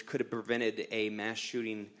 which could have prevented a mass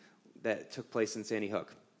shooting that took place in Sandy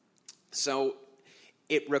Hook. So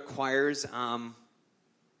it requires a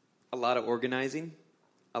lot of organizing,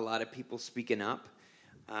 a lot of people speaking up.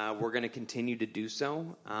 We're going to continue to do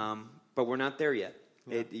so, but we're not there yet.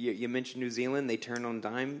 Yeah. You mentioned New Zealand. They turned on a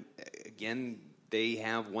dime. Again, they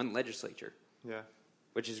have one legislature. Yeah.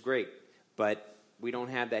 Which is great, but we don't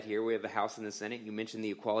have that here. We have the House and the Senate. You mentioned the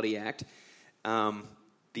Equality Act. I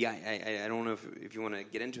don't know if you want to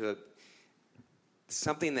get into it.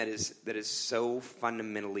 Something that is so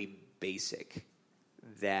fundamentally basic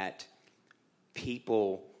that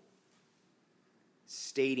people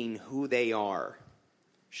stating who they are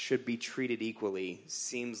should be treated equally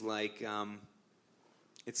seems like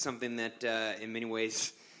it's something that in many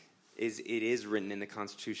ways is written in the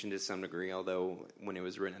Constitution to some degree, although when it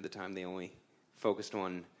was written at the time, they only focused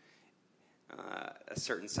on a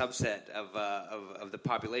certain subset of the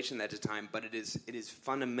population at the time. But it is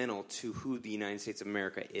fundamental to who the United States of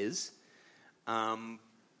America is.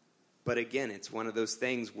 But again, it's one of those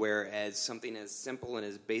things where, as something as simple and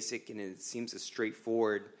as basic and it seems as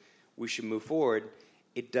straightforward, we should move forward.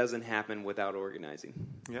 It doesn't happen without organizing.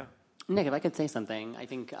 Yeah. Nick, if I could say something, I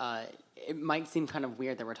think it might seem kind of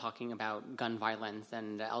weird that we're talking about gun violence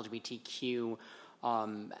and LGBTQ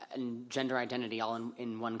and gender identity all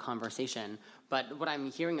in one conversation. But what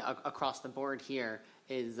I'm hearing across the board here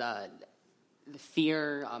is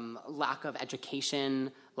fear, lack of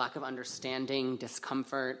education, lack of understanding,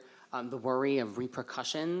 discomfort, the worry of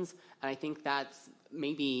repercussions. And I think that's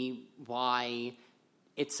maybe why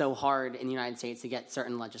it's so hard in the United States to get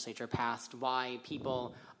certain legislature passed, why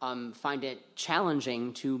people find it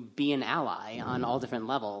challenging to be an ally on all different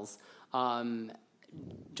levels.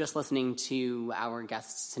 Just listening to our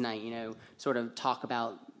guests tonight, sort of talk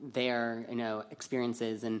about their,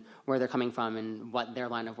 experiences and where they're coming from and what their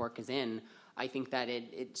line of work is in, I think that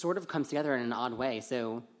it sort of comes together in an odd way.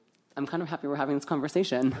 So I'm kind of happy we're having this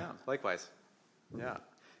conversation. Yeah, likewise. Yeah.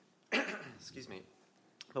 Excuse me.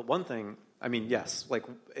 But one thing, yes,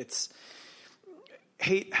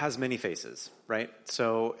 hate has many faces, right?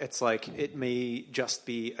 So it's like it may just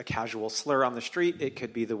be a casual slur on the street. It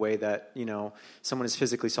could be the way that, someone is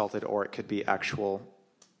physically assaulted, or it could be actual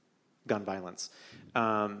gun violence.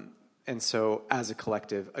 And so as a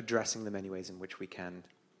collective, addressing the many ways in which we can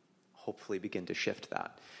hopefully begin to shift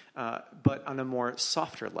that. But on a more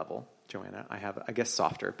softer level, Joanna, I guess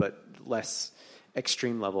softer, but less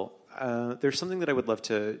extreme level, there's something that I would love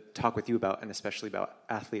to talk with you about, and especially about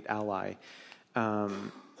Athlete Ally.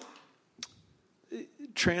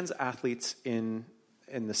 Trans athletes in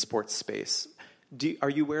the sports space, are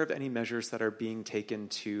you aware of any measures that are being taken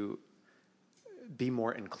to be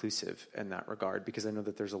more inclusive in that regard? Because I know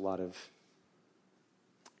that there's a lot of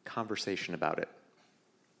conversation about it.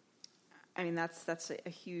 I mean, that's a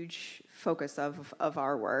huge focus of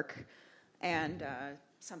our work, and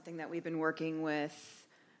something that we've been working with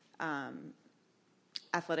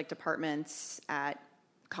athletic departments at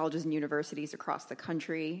colleges and universities across the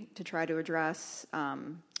country to try to address.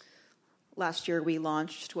 Last year, we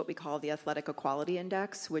launched what we call the Athletic Equality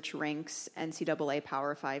Index, which ranks NCAA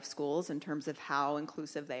Power 5 schools in terms of how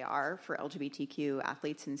inclusive they are for LGBTQ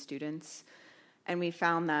athletes and students. And we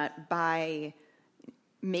found that by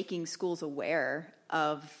making schools aware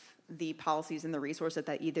of the policies and the resources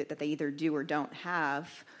that they either do or don't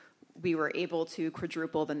have, we were able to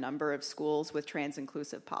quadruple the number of schools with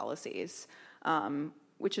trans-inclusive policies,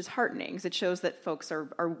 which is heartening because it shows that folks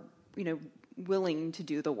are willing to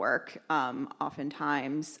do the work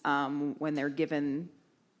oftentimes when they're given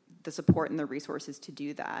the support and the resources to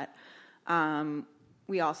do that.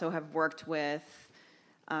 We also have worked with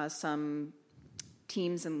some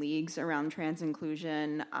teams and leagues around trans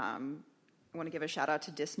inclusion. I want to give a shout out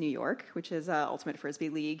to DIS New York, which is Ultimate Frisbee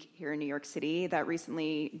League here in New York City, that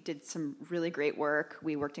recently did some really great work.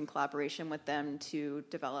 We worked in collaboration with them to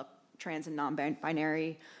develop trans and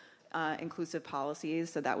non-binary inclusive policies,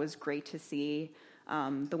 so that was great to see.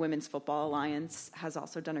 The Women's Football Alliance has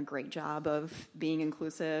also done a great job of being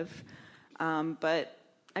inclusive. But,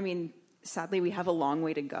 I mean, sadly, we have a long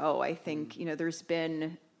way to go. I think, there's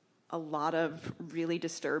been a lot of really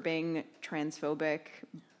disturbing transphobic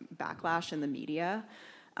backlash in the media.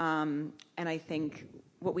 And I think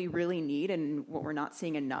what we really need and what we're not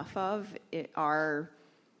seeing enough of are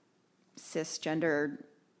cisgender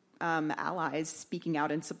allies speaking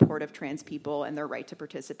out in support of trans people and their right to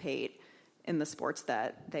participate in the sports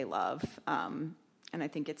that they love. And I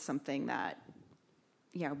think it's something that,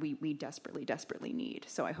 we desperately, desperately need.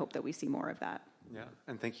 So I hope that we see more of that. Yeah,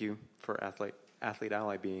 and thank you for Athlete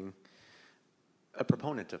Ally being a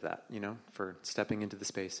proponent of that, for stepping into the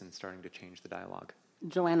space and starting to change the dialogue.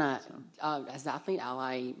 Joanna, has Athlete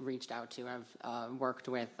Ally reached out to, have worked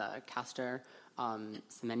with Caster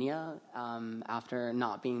Semenya after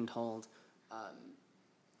not being told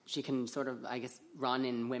she can sort of, run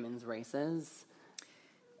in women's races?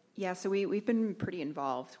 Yeah, so we've been pretty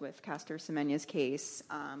involved with Caster Semenya's case.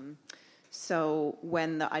 So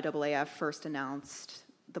when the IAAF first announced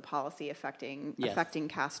the policy affecting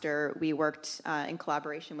Caster, we worked in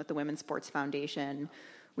collaboration with the Women's Sports Foundation.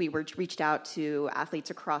 We reached out to athletes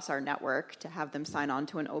across our network to have them sign on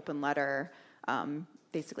to an open letter,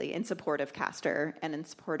 basically in support of Caster and in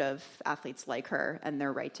support of athletes like her and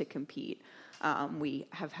their right to compete. We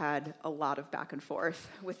have had a lot of back and forth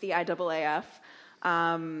with the IAAF.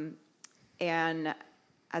 And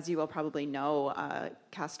as you all probably know,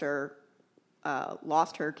 Caster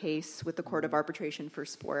lost her case with the Court of Arbitration for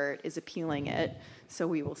Sport, is appealing it, so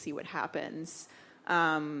we will see what happens.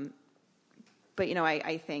 But,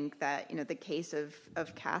 I think that, the case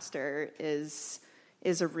of Caster is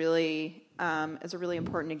a really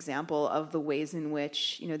important example of the ways in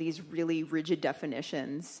which, these really rigid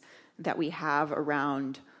definitions that we have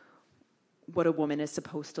around what a woman is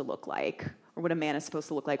supposed to look like, or what a man is supposed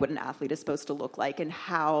to look like, what an athlete is supposed to look like, and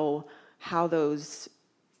how those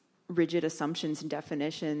rigid assumptions and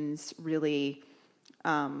definitions really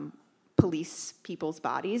police people's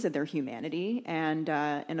bodies and their humanity, and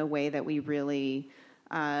in a way that we really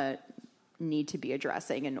need to be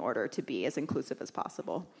addressing in order to be as inclusive as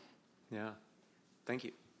possible. Yeah, thank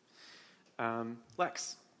you.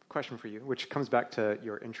 Lex, question for you, which comes back to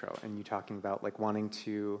your intro and you talking about wanting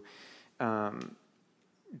to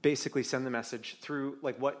basically send the message through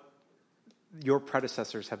what your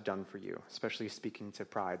predecessors have done for you, especially speaking to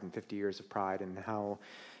Pride and 50 years of Pride, and how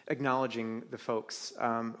acknowledging the folks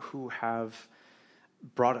who have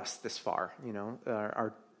brought us this far,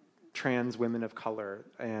 our trans women of color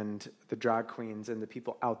and the drag queens and the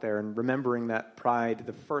people out there, and remembering that Pride,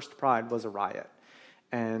 the first Pride, was a riot.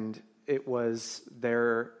 And it was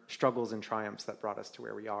their struggles and triumphs that brought us to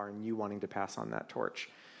where we are, and you wanting to pass on that torch.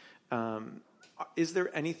 Is there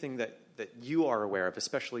anything that you are aware of,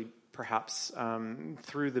 especially perhaps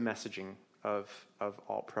through the messaging of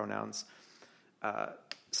all pronouns,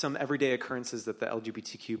 some everyday occurrences that the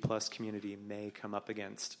LGBTQ plus community may come up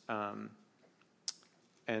against.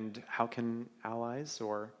 And how can allies,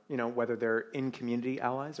 or whether they're in community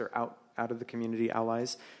allies or out of the community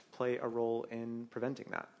allies, play a role in preventing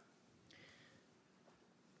that?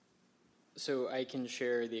 So I can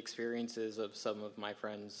share the experiences of some of my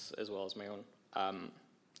friends as well as my own.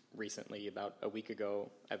 Recently, about a week ago,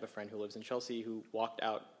 I have a friend who lives in Chelsea who walked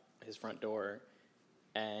out his front door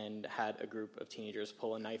and had a group of teenagers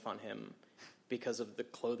pull a knife on him because of the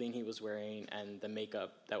clothing he was wearing and the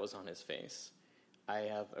makeup that was on his face. I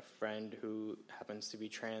have a friend who happens to be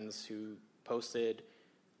trans who posted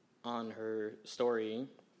on her story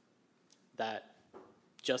that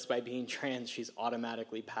just by being trans, she's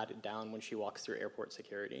automatically patted down when she walks through airport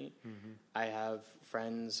security. Mm-hmm. I have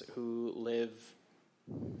friends who live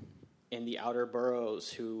in the outer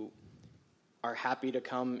boroughs who are happy to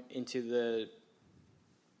come into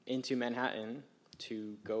Manhattan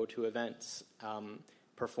to go to events,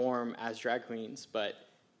 perform as drag queens, but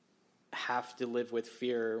have to live with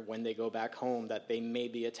fear when they go back home that they may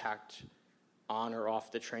be attacked on or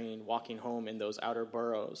off the train walking home in those outer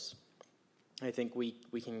boroughs. I think we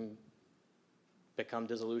can become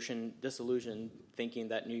disillusioned thinking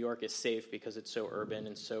that New York is safe because it's so urban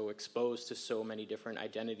and so exposed to so many different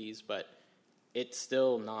identities, but it's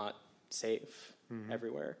still not safe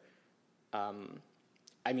everywhere.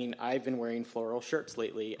 I've been wearing floral shirts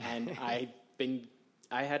lately, and I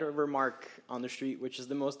had a remark on the street, which is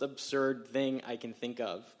the most absurd thing I can think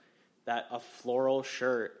of, that a floral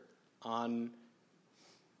shirt on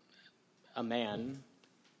a man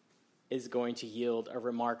is going to yield a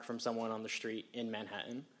remark from someone on the street in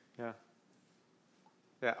Manhattan. Yeah.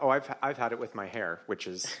 Yeah. Oh, I've had it with my hair, which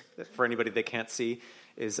is, for anybody that can't see,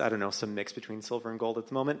 is, I don't know, some mix between silver and gold at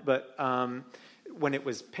the moment. But when it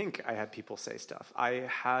was pink, I had people say stuff. I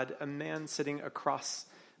had a man sitting across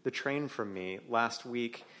the train from me last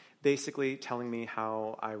week basically telling me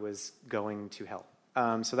how I was going to hell.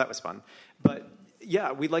 So that was fun. But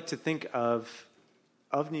yeah, we like to think of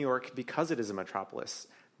New York, because it is a metropolis,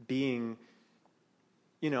 being,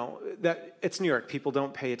 that it's New York. People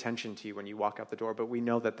don't pay attention to you when you walk out the door, but we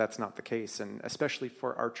know that that's not the case. And especially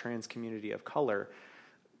for our trans community of color,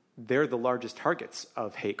 they're the largest targets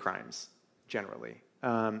of hate crimes generally,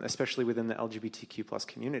 especially within the LGBTQ plus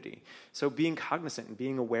community. So being cognizant and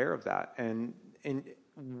being aware of that, and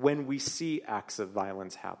when we see acts of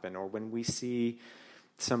violence happen, or when we see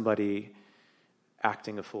somebody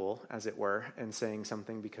acting a fool, as it were, and saying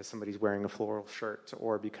something because somebody's wearing a floral shirt,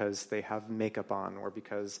 or because they have makeup on, or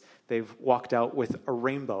because they've walked out with a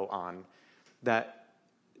rainbow on, that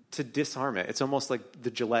to disarm it. It's almost like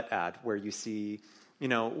the Gillette ad where you see,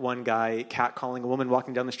 one guy catcalling a woman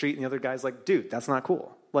walking down the street, and the other guy's like, dude, that's not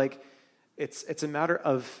cool. Like, it's a matter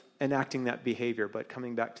of enacting that behavior, but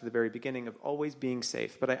coming back to the very beginning of always being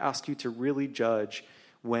safe. But I ask you to really judge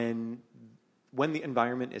when the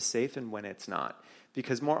environment is safe and when it's not.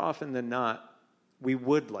 Because more often than not, we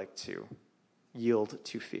would like to yield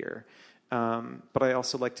to fear. But I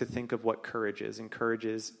also like to think of what courage is. And courage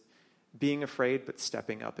is being afraid, but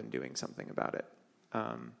stepping up and doing something about it.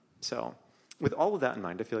 So with all of that in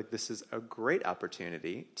mind, I feel like this is a great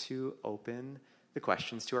opportunity to open the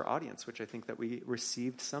questions to our audience, which I think that we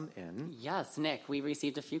received some in. Yes, Nick, we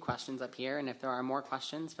received a few questions up here, and if there are more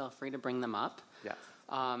questions, feel free to bring them up. Yes.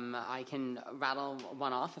 I can rattle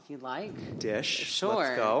one off if you'd like. Dish. Sure.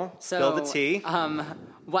 Let's go. So, spill the tea.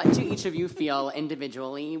 What do each of you feel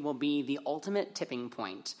individually will be the ultimate tipping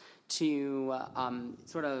point to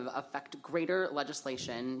sort of affect greater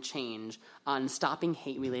legislation change on stopping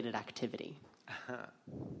hate-related activity?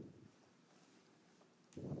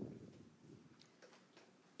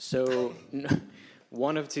 So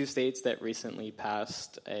one of two states that recently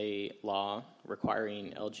passed a law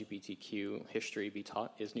requiring LGBTQ history be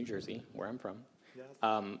taught is New Jersey, where I'm from. Yes.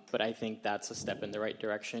 But I think that's a step in the right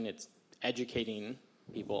direction. It's educating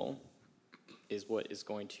people is what is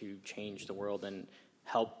going to change the world and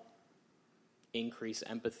help increase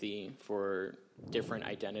empathy for different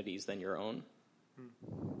identities than your own.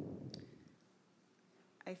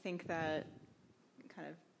 I think that, kind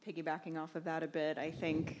of piggybacking off of that a bit, I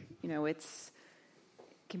think, it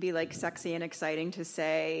can be like sexy and exciting to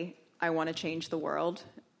say, I want to change the world.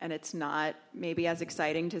 And it's not maybe as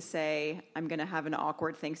exciting to say, I'm going to have an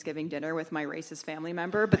awkward Thanksgiving dinner with my racist family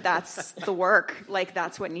member, but that's the work. Like,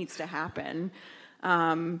 that's what needs to happen.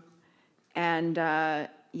 I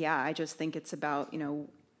just think it's about,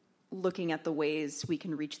 looking at the ways we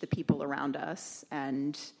can reach the people around us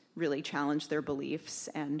and really challenge their beliefs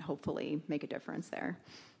and hopefully make a difference there.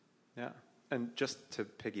 Yeah. And just to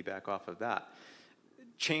piggyback off of that,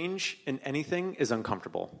 change in anything is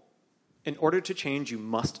uncomfortable. In order to change, you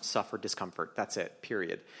must suffer discomfort. That's it,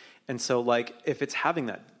 period. And so, like, if it's having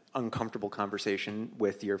that uncomfortable conversation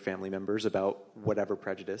with your family members about whatever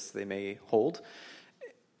prejudice they may hold,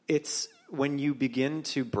 it's when you begin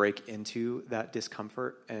to break into that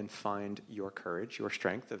discomfort and find your courage, your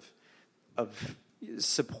strength of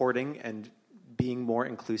supporting and being more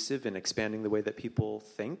inclusive and expanding the way that people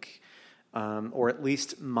think, or at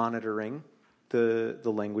least monitoring the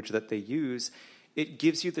language that they use, it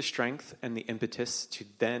gives you the strength and the impetus to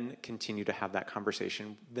then continue to have that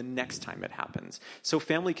conversation the next time it happens. So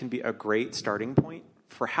family can be a great starting point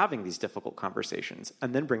for having these difficult conversations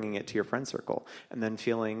and then bringing it to your friend circle and then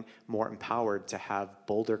feeling more empowered to have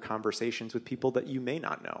bolder conversations with people that you may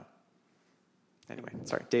not know. Anyway,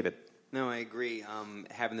 sorry, David. No, I agree.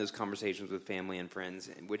 Having those conversations with family and friends,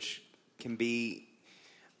 which can be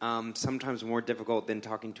sometimes more difficult than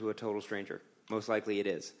talking to a total stranger. Most likely it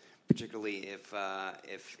is, particularly if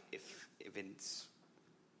it's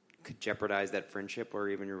could jeopardize that friendship or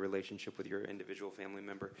even your relationship with your individual family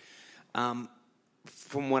member.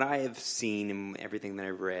 From what I have seen and everything that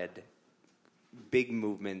I've read, big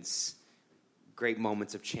movements, great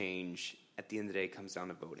moments of change, at the end of the day, comes down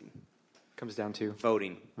to voting. Comes down to?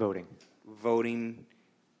 Voting. Voting.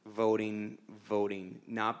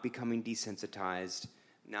 Not becoming desensitized,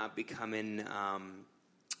 not becoming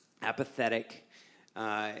apathetic.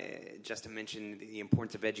 Just to mention the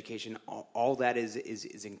importance of education, all that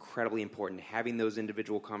is incredibly important. Having those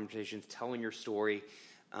individual conversations, telling your story,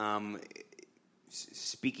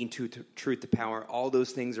 speaking truth to power, all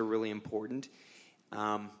those things are really important.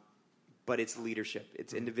 But it's leadership.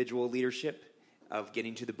 It's individual leadership of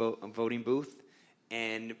getting to the voting booth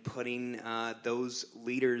and putting those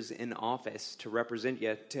leaders in office to represent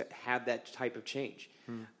you to have that type of change.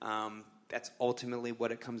 That's ultimately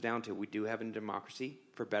what it comes down to. We do have a democracy,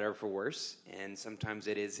 for better or for worse, and sometimes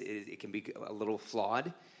it can be a little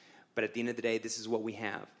flawed. But at the end of the day, this is what we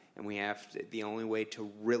have, and we have the only way to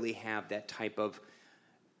really have that type of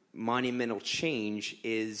monumental change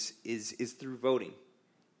is through voting.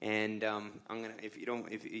 And I'm gonna,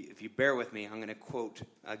 if you bear with me, I'm gonna quote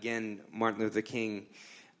again Martin Luther King.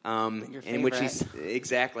 In which he's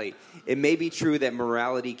exactly. It may be true that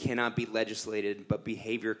morality cannot be legislated, but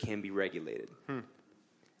behavior can be regulated.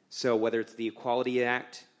 So whether it's the Equality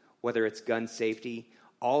Act, whether it's gun safety,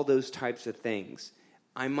 all those types of things,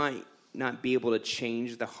 I might not be able to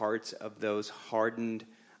change the hearts of those hardened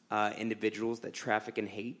individuals that traffic and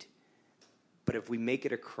hate. But if we make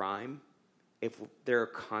it a crime, if there are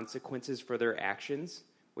consequences for their actions,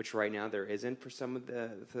 which right now there isn't for some of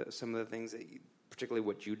the things that particularly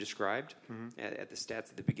what you described at the stats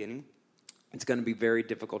at the beginning, it's going to be very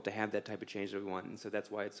difficult to have that type of change that we want. And so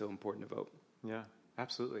that's why it's so important to vote. Yeah,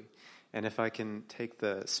 absolutely. And if I can take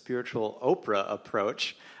the spiritual Oprah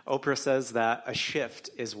approach, Oprah says that a shift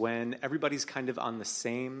is when everybody's kind of on the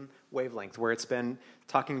same wavelength, where it's been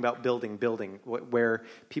talking about building, where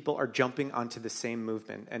people are jumping onto the same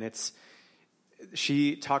movement. And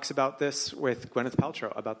she talks about this with Gwyneth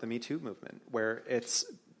Paltrow, about the Me Too movement, where it's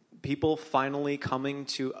people finally coming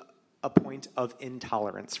to a point of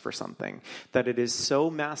intolerance for something, that it is so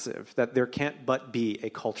massive that there can't but be a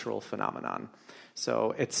cultural phenomenon.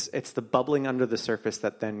 So it's the bubbling under the surface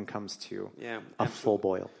that then comes to a full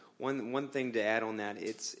boil. One thing to add on that,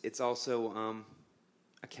 it's also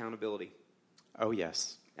accountability. Oh,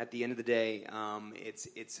 yes. At the end of the day,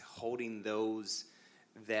 it's holding those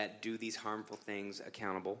that do these harmful things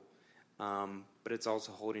accountable, but it's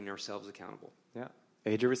also holding ourselves accountable. Yeah.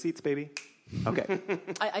 Age of receipts, baby. Okay.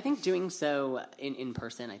 I think doing so in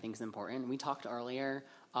person, I think, is important. We talked earlier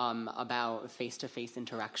about face-to-face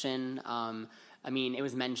interaction. I mean, it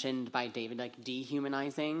was mentioned by David, like,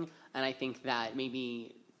 dehumanizing, and I think that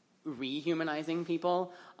maybe rehumanizing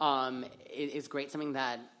people is great. Something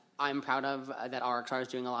that I'm proud of, that RXR is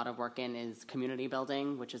doing a lot of work in, is community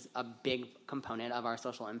building, which is a big component of our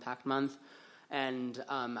Social Impact Month. And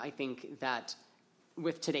I think that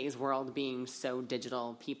with today's world being so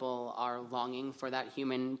digital, people are longing for that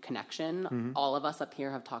human connection. All of us up here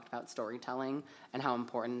have talked about storytelling and how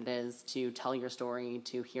important it is to tell your story,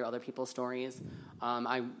 to hear other people's stories.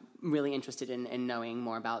 I'm really interested in knowing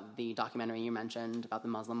more about the documentary you mentioned about the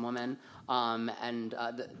Muslim woman, and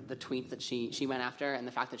the tweets that she went after, and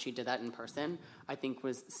the fact that she did that in person, I think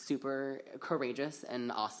was super courageous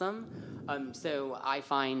and awesome. So I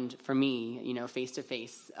find, for me,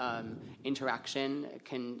 face-to-face interaction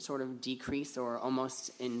can sort of decrease or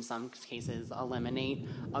almost, in some cases, eliminate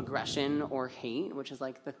aggression or hate, which is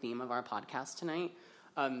like the theme of our podcast tonight.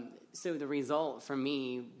 So the result for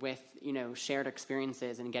me with, shared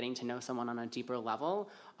experiences and getting to know someone on a deeper level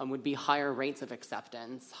would be higher rates of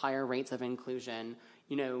acceptance, higher rates of inclusion,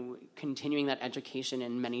 continuing that education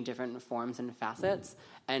in many different forms and facets,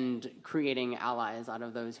 and creating allies out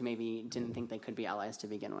of those who maybe didn't think they could be allies to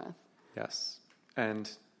begin with. Yes. And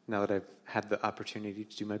now that I've had the opportunity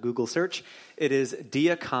to do my Google search, it is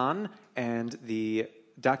Dia Khan, and the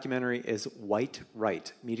documentary is White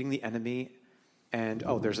Right, Meeting the Enemy. And,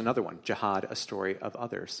 there's another one, Jihad, A Story of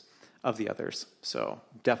the Others. So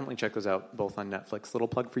definitely check those out, both on Netflix. Little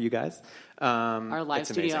plug for you guys. Our live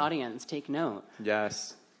studio audience, take note.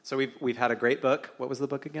 Yes. So we've had a great book. What was the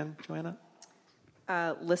book again, Joanna?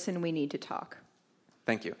 Listen, We Need to Talk.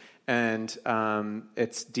 Thank you. And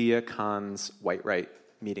it's Dia Khan's White Right,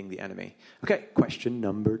 Meeting the Enemy. Okay, question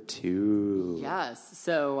number 2. Yes.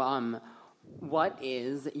 So what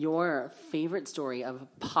is your favorite story of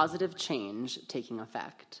positive change taking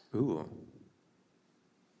effect? Ooh.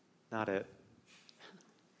 Not it.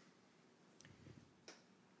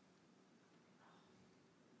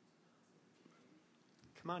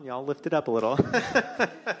 Come on, y'all, lift it up a little.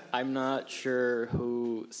 I'm not sure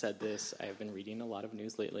who said this. I've been reading a lot of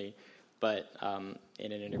news lately, but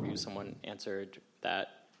in an interview, someone answered that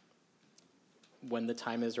when the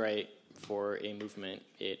time is right for a movement,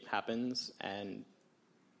 it happens, and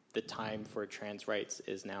the time for trans rights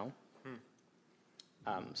is now.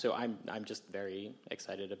 So I'm just very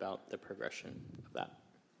excited about the progression of that.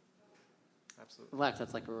 Absolutely. Lex,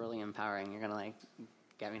 that's really empowering. You're gonna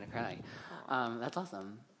get me to cry. That's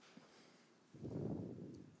awesome.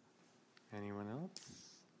 Anyone else?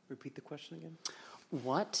 Repeat the question again.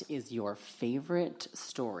 What is your favorite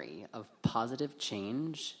story of positive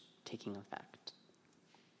change taking effect?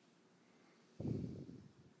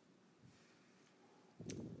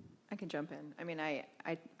 I can jump in. I mean, I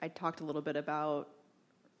talked a little bit about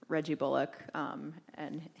Reggie Bullock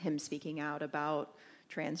and him speaking out about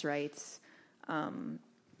trans rights. And,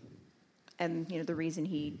 the reason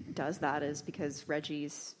he does that is because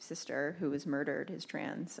Reggie's sister, who was murdered, is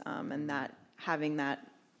trans. And that having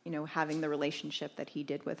the relationship that he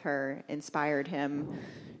did with her inspired him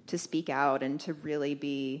to speak out and to really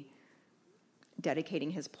be dedicating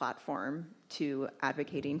his platform to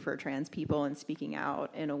advocating for trans people and speaking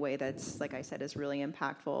out in a way that's, like I said, is really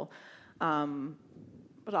impactful.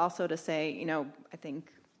 But also to say, I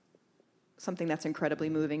think something that's incredibly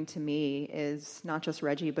moving to me is not just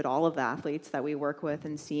Reggie, but all of the athletes that we work with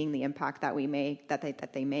and seeing the impact that we make,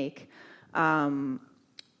 that they make. One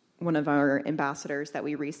of our ambassadors that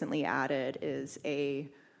we recently added is a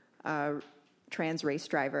trans race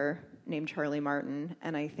driver named Charlie Martin,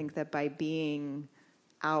 and I think that by being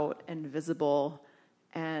out and visible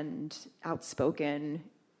and outspoken,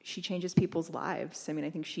 she changes people's lives. I mean,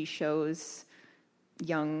 I think she shows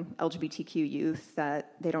young LGBTQ youth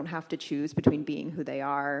that they don't have to choose between being who they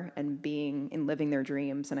are and being and living their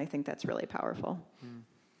dreams, and I think that's really powerful.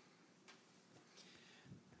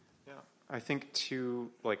 Yeah, I think too,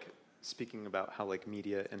 speaking about how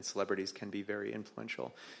media and celebrities can be very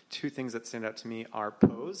influential, 2 things that stand out to me are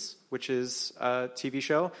Pose, which is a TV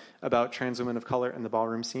show about trans women of color in the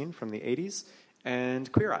ballroom scene from the 80s,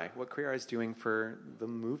 and Queer Eye, what Queer Eye is doing for the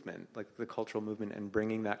movement, the cultural movement, and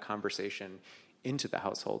bringing that conversation into the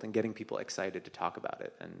household and getting people excited to talk about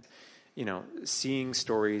it, and seeing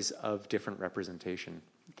stories of different representation.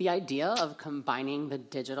 The idea of combining the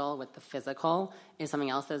digital with the physical is something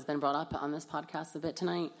else that's been brought up on this podcast a bit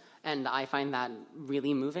tonight, and I find that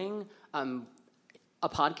really moving. A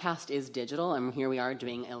podcast is digital, and here we are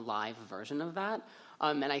doing a live version of that,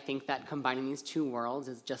 and I think that combining these 2 worlds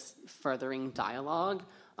is just furthering dialogue.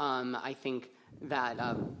 I think that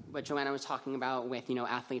what Joanna was talking about with,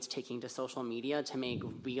 athletes taking to social media to make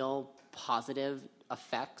real positive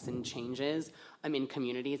effects and changes in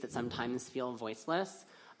communities that sometimes feel voiceless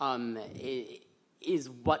is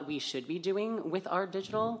what we should be doing with our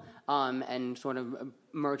digital, and sort of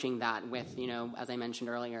merging that with, as I mentioned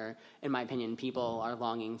earlier, in my opinion, people are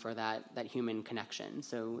longing for that human connection.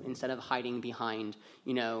 So instead of hiding behind,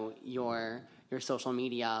 your social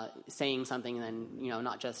media, saying something and then,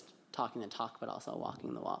 not just talking the talk, but also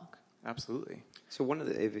walking the walk. Absolutely. So one of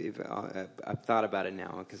the, I've thought about it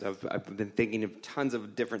now because I've been thinking of tons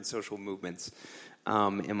of different social movements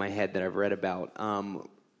in my head that I've read about.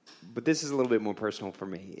 But this is a little bit more personal for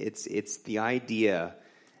me. It's the idea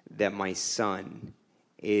that my son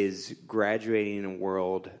is graduating in a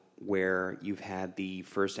world where you've had the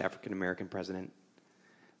first African American president.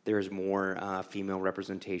 There's more female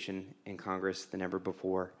representation in Congress than ever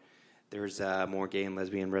before. There's more gay and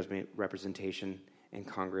lesbian representation in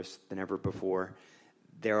Congress than ever before.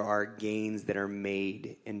 there are gains that are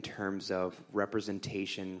made in terms of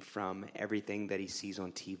representation from everything that he sees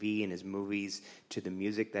on TV and his movies to the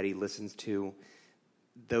music that he listens to.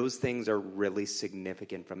 Those things are really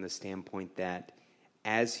significant from the standpoint that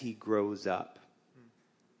as he grows up,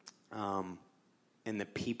 and the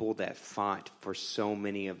people that fought for so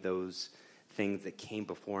many of those things that came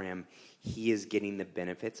before him, he is getting the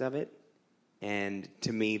benefits of it. And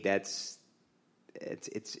to me, it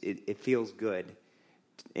feels good.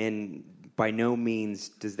 And by no means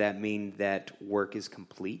does that mean that work is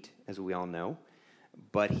complete, as we all know.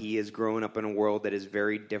 But he is growing up in a world that is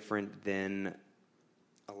very different than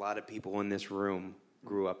a lot of people in this room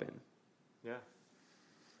grew up in. Yeah.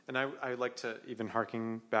 And I like to, even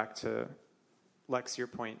harking back to Lex, your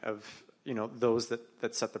point of, those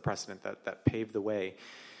that set the precedent, that pave the way.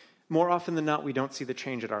 More often than not, we don't see the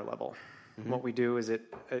change at our level. Mm-hmm. What we do is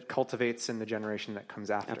it cultivates in the generation that comes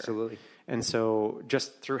after. Absolutely. And so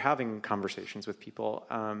just through having conversations with people,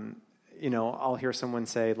 I'll hear someone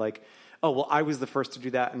say like, oh, well, I was the first to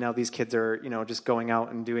do that, and now these kids are, just going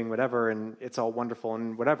out and doing whatever, and it's all wonderful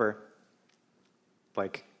and whatever.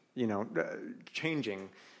 Like, changing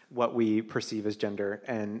what we perceive as gender,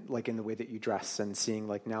 and like in the way that you dress, and seeing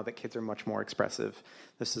like now that kids are much more expressive.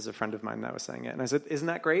 This is a friend of mine that was saying it, and I said, isn't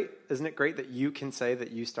that great? Isn't it great that you can say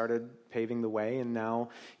that you started paving the way, and now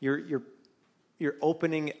you're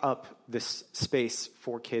opening up this space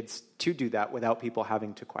for kids to do that without people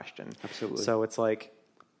having to question. Absolutely. So it's like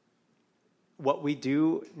what we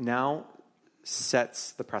do now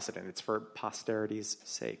sets the precedent. It's for posterity's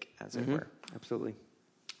sake, as it were. Absolutely.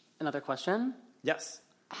 Another question? Yes.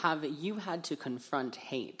 Have you had to confront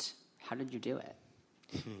hate? How did you do it?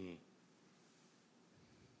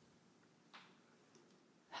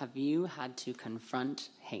 Have you had to confront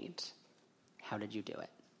hate? How did you do it?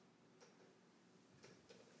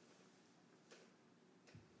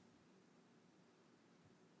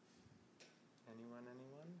 Anyone?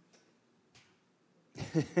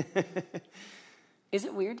 Is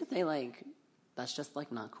it weird to say, like, that's just, like,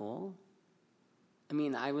 not cool? I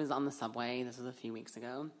mean, I was on the subway, this was a few weeks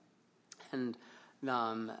ago, and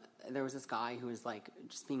there was this guy who was, like,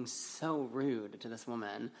 just being so rude to this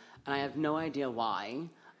woman, and I have no idea why.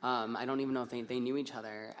 I don't even know if they knew each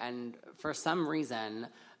other, and for some reason,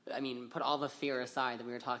 I mean, put all the fear aside that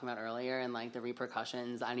we were talking about earlier and, like, the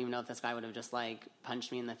repercussions. I don't even know if this guy would have just, like,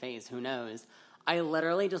 punched me in the face. Who knows? I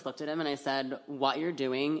literally just looked at him and I said, what you're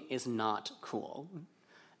doing is not cool.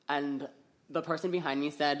 And the person behind me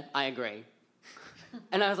said, I agree.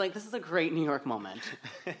 And I was like, this is a great New York moment.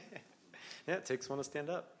 Yeah, it takes one to stand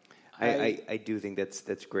up. I do think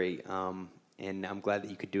that's great. And I'm glad that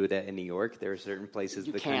you could do that in New York. There are certain places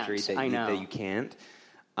in the country that you can't.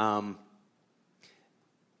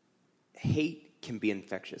 Hate can be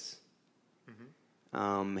infectious.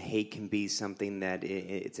 Hate can be something that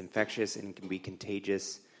it's infectious and can be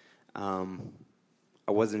contagious. I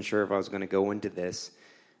wasn't sure if I was going to go into this.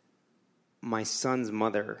 My son's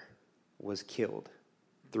mother was killed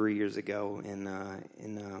 3 years ago in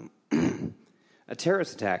a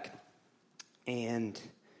terrorist attack. And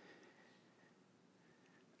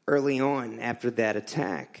early on after that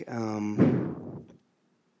attack,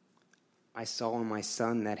 I saw in my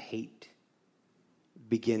son that hate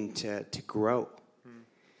begin to grow.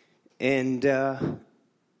 And,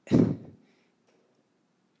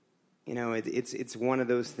 it's one of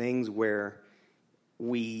those things where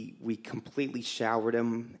we completely showered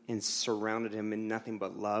him and surrounded him in nothing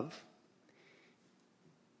but love.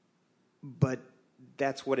 But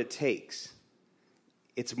that's what it takes.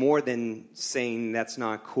 It's more than saying that's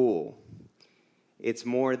not cool. It's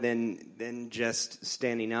more than just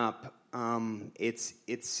standing up. It's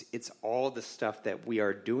all the stuff that we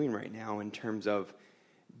are doing right now in terms of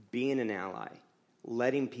being an ally,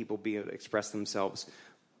 letting people be able to express themselves,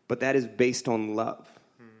 but that is based on love.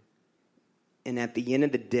 And at the end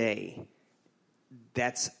of the day,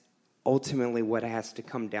 that's ultimately what it has to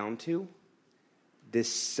come down to.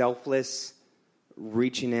 This selfless,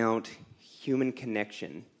 reaching out, human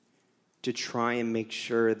connection to try and make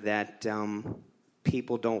sure that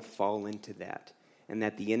people don't fall into that. And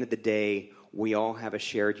at the end of the day, we all have a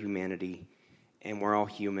shared humanity, and we're all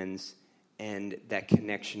humans, and that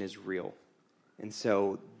connection is real. And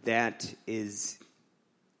so that is,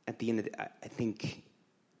 at the end of the, I think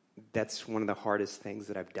that's one of the hardest things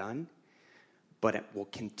that I've done, but it will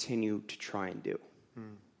continue to try and do.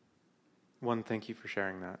 One, thank you for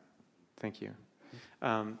sharing that. Thank you.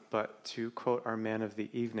 But to quote our man of the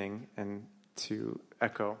evening, and to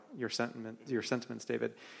echo your sentiments,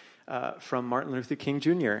 David, from Martin Luther King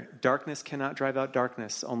Jr., darkness cannot drive out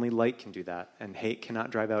darkness, only light can do that, and hate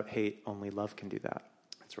cannot drive out hate, only love can do that.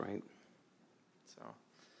 That's right. So,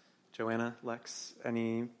 Joanna, Lex,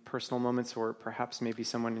 any personal moments or perhaps maybe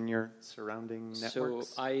someone in your surrounding networks?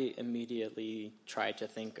 So I immediately tried to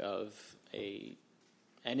think of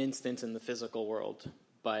an instance in the physical world,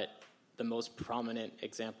 but the most prominent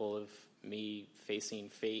example of me facing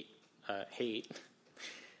hate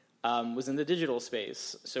was in the digital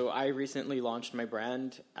space. So I recently launched my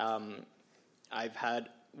brand. I've had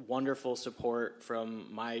wonderful support from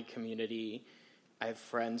my community. I have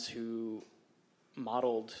friends who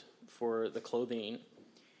modeled for the clothing,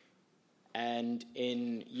 and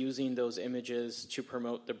in using those images to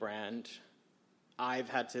promote the brand, I've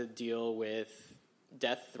had to deal with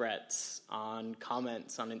death threats on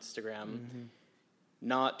comments on Instagram,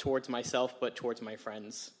 not towards myself, but towards my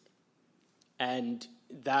friends. And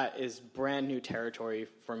that is brand new territory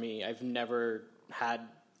for me. I've never had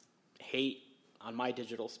hate on my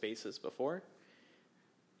digital spaces before.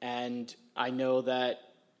 And I know that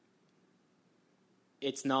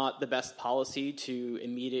it's not the best policy to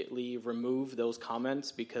immediately remove those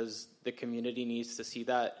comments because the community needs to see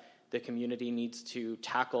that. The community needs to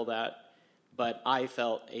tackle that. But I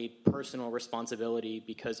felt a personal responsibility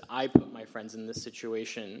because I put my friends in this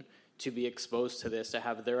situation to be exposed to this, to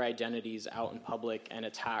have their identities out in public and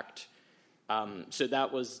attacked. So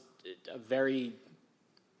that was a very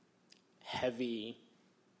heavy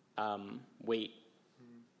weight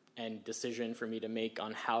and decision for me to make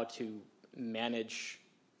on how to manage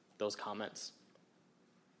those comments.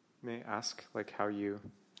 May I ask, how you...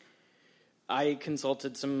 I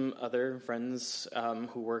consulted some other friends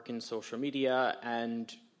who work in social media,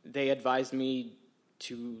 and they advised me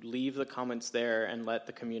to leave the comments there and let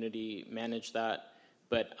the community manage that.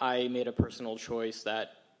 But I made a personal choice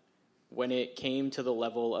that when it came to the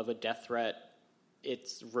level of a death threat,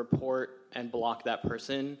 it's report and block that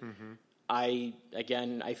person. I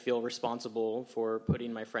feel responsible for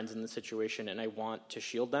putting my friends in the situation, and I want to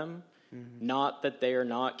shield them. Not that they are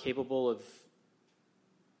not capable of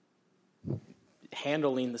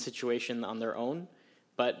handling the situation on their own,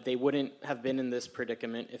 but they wouldn't have been in this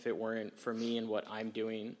predicament if it weren't for me and what I'm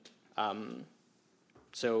doing.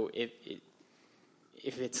 So if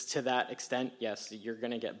it's to that extent, yes, you're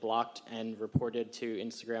going to get blocked and reported to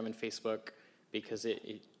Instagram and Facebook because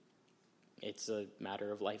it's a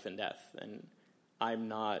matter of life and death, and I'm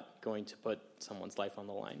not going to put someone's life on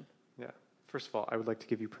the line. Yeah. First of all, I would like to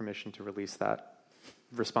give you permission to release that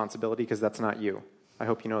responsibility because that's not you. I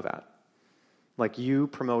hope you know that. You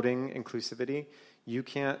promoting inclusivity, you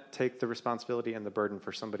can't take the responsibility and the burden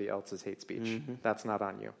for somebody else's hate speech. That's not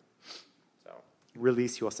on you. So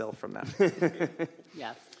release yourself from that.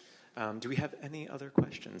 Yes. Do we have any other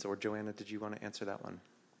questions? Or Joanna, did you want to answer that one?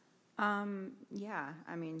 Yeah,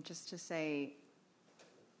 just to say,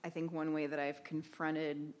 I think one way that I've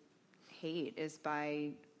confronted hate is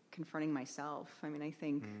by confronting myself.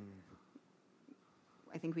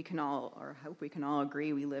 I think we can all, or hope we can all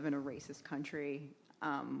agree, we live in a racist country,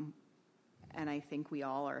 and I think we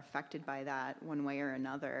all are affected by that one way or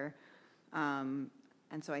another. And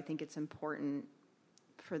so I think it's important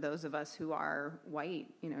for those of us who are white,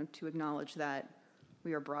 to acknowledge that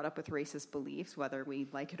we are brought up with racist beliefs, whether we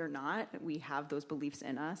like it or not. We have those beliefs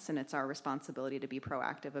in us, and it's our responsibility to be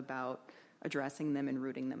proactive about addressing them and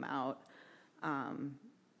rooting them out. And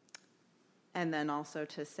then also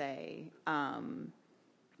to say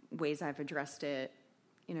ways I've addressed it,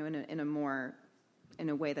 in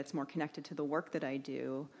a way that's more connected to the work that I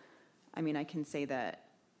do. I can say that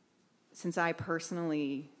since I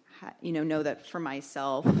personally, know that for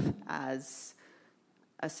myself as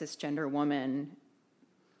a cisgender woman,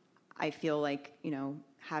 I feel like,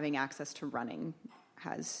 having access to running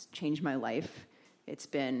has changed my life. It's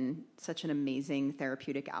been such an amazing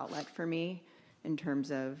therapeutic outlet for me in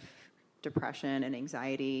terms of depression and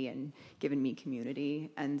anxiety and given me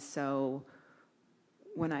community. And so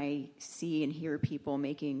when I see and hear people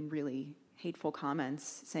making really hateful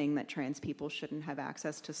comments saying that trans people shouldn't have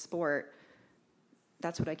access to sport,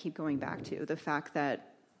 that's what I keep going back to, the fact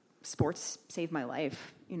that sports saved my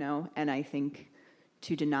life, and I think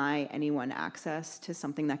to deny anyone access to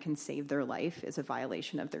something that can save their life is a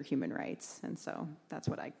violation of their human rights. And so that's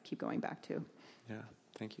what I keep going back to. Yeah,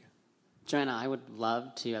 thank you. Joanna, I would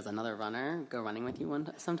love to, as another runner, go running with you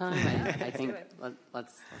sometime. I think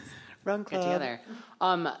let's Run club. Get together.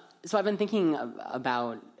 So I've been thinking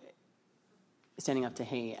about standing up to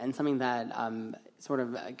hate, and something that sort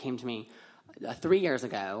of came to me 3 years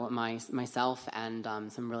ago. Myself and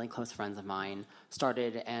some really close friends of mine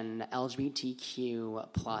started an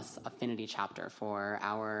LGBTQ plus affinity chapter for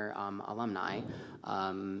our alumni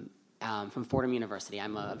from Fordham University.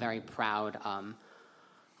 I'm a very proud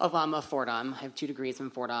Fordham. I have 2 degrees from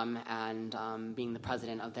Fordham, and being the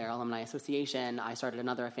president of their alumni association, I started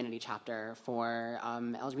another affinity chapter for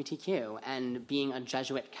LGBTQ. And being a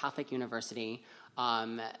Jesuit Catholic university,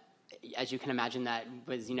 as you can imagine, that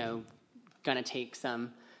was, going to take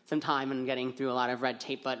some time and getting through a lot of red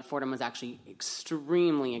tape, but Fordham was actually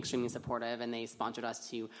extremely, extremely supportive, and they sponsored us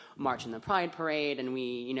to march in the Pride Parade, and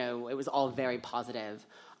we, it was all very positive.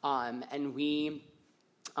 And we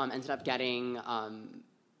ended up getting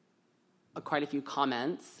quite a few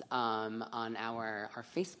comments on our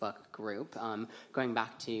Facebook group, going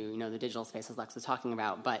back to, the digital spaces Lex was talking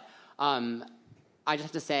about. But I just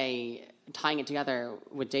have to say, tying it together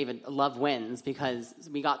with David, love wins, because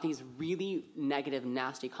we got these really negative,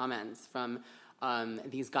 nasty comments from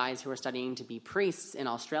these guys who were studying to be priests in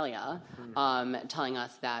Australia, telling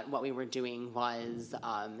us that what we were doing was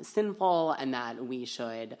sinful, and that we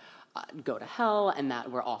should go to hell, and that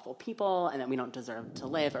we're awful people, and that we don't deserve to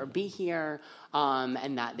live or be here,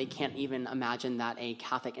 and that they can't even imagine that a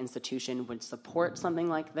Catholic institution would support something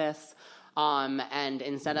like this. And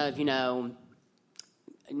instead of,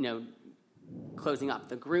 closing up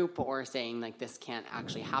the group or saying like this can't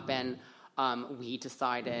actually happen, we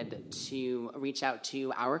decided to reach out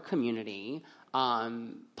to our community,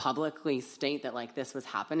 publicly state that like this was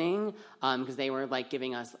happening, because they were like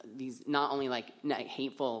giving us these not only like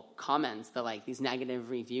hateful comments, but like these negative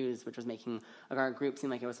reviews, which was making like our group seem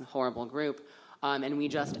like it was a horrible group. And we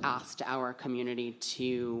just asked our community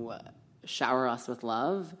to shower us with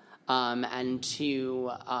love, and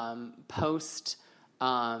to post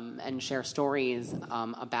and share stories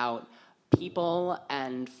about people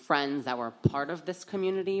and friends that were part of this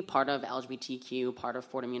community, part of LGBTQ, part of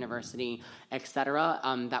Fordham University, etc.,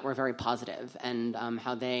 that were very positive, and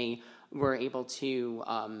how they were able to,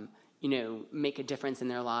 make a difference in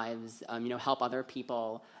their lives, help other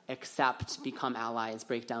people, accept, become allies,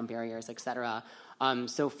 break down barriers, etc.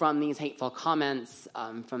 So from these hateful comments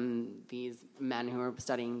from these men who are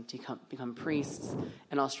studying to become priests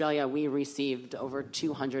in Australia, we received over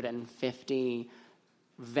 250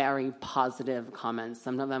 very positive comments.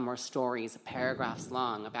 Some of them were stories, paragraphs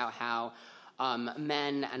long, about how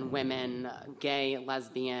men and women, gay,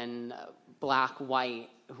 lesbian, black, white,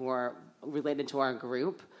 who are related to our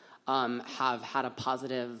group, have had a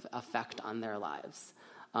positive effect on their lives.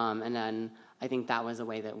 And then I think that was a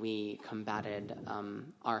way that we combated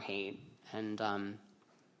our hate, and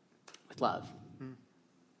with love.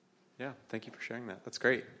 Yeah, thank you for sharing that. That's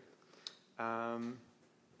great.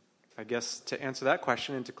 I guess to answer that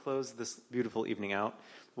question and to close this beautiful evening out,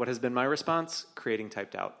 what has been my response? Creating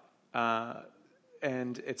Typed Out.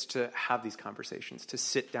 And it's to have these conversations, to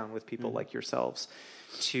sit down with people like yourselves,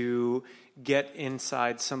 to get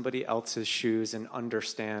inside somebody else's shoes and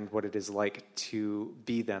understand what it is like to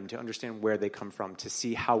be them, to understand where they come from, to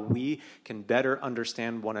see how we can better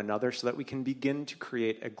understand one another so that we can begin to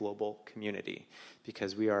create a global community,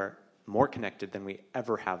 because we are more connected than we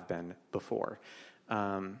ever have been before.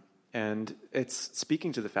 And it's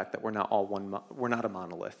speaking to the fact that we're not all we're not a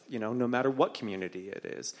monolith, no matter what community it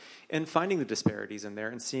is, and finding the disparities in there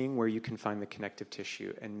and seeing where you can find the connective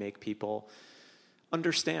tissue and make people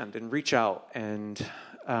understand and reach out, and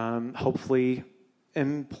hopefully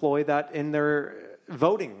employ that in their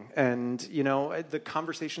voting and, the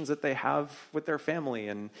conversations that they have with their family.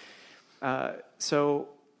 And so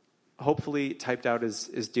hopefully Typed Out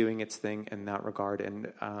is doing its thing in that regard.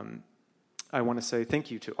 And I want to say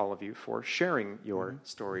thank you to all of you for sharing your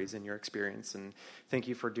stories and your experience, and thank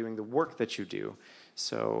you for doing the work that you do.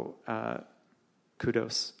 So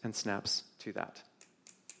kudos and snaps to that.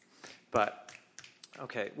 But,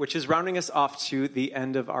 okay, which is rounding us off to the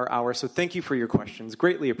end of our hour. So thank you for your questions.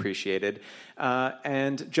 Greatly appreciated.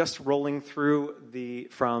 And just rolling through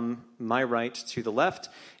from my right to the left,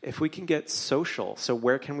 if we can get social. So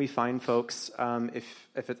where can we find folks, if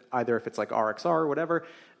it's like RXR or whatever,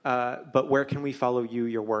 but where can we follow you,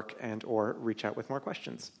 your work, and or reach out with more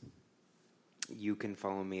questions? You can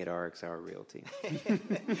follow me at RXR Realty.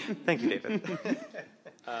 Thank you, David.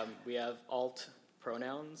 We have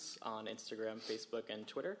Pronouns on Instagram, Facebook, and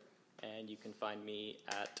Twitter, and you can find me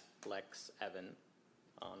at Lex Evan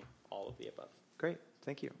on all of the above. Great,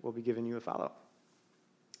 thank you. We'll be giving you a follow.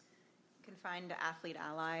 You can find Athlete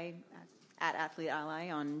Ally at Athlete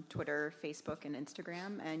Ally on Twitter, Facebook, and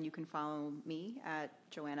Instagram, and you can follow me at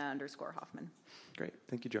Joanna_Hoffman. Great,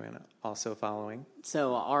 thank you, Joanna. Also following.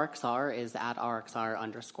 So RXR is at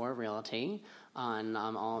RXR_Realty on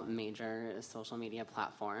all major social media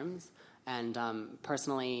platforms. And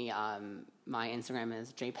personally, my Instagram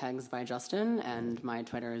is JPEGs by Justin, and my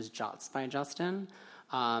Twitter is Jots by Justin.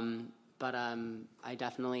 But I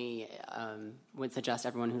definitely would suggest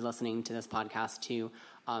everyone who's listening to this podcast to,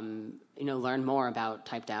 learn more about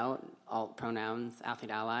Typed Out, alt pronouns,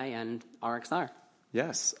 Athlete Ally, and RXR.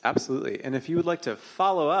 Yes, absolutely. And if you would like to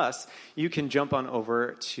follow us, you can jump on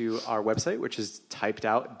over to our website, which is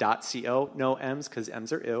typedout.co. No M's, because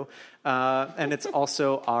M's are ew. And it's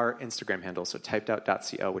also our Instagram handle, so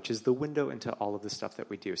typedout.co, which is the window into all of the stuff that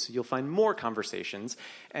we do. So you'll find more conversations.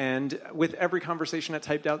 And with every conversation at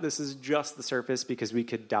Typed Out, this is just the surface, because we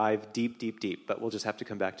could dive deep, deep, deep. But we'll just have to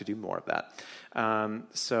come back to do more of that.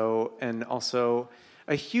 And also,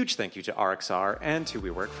 a huge thank you to RXR and to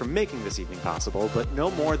WeWork for making this evening possible, but no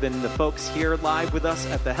more than the folks here live with us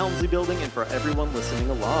at the Helmsley Building and for everyone listening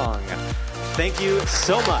along. Thank you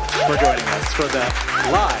so much for joining us for the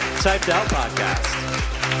live Typed Out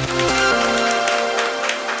podcast.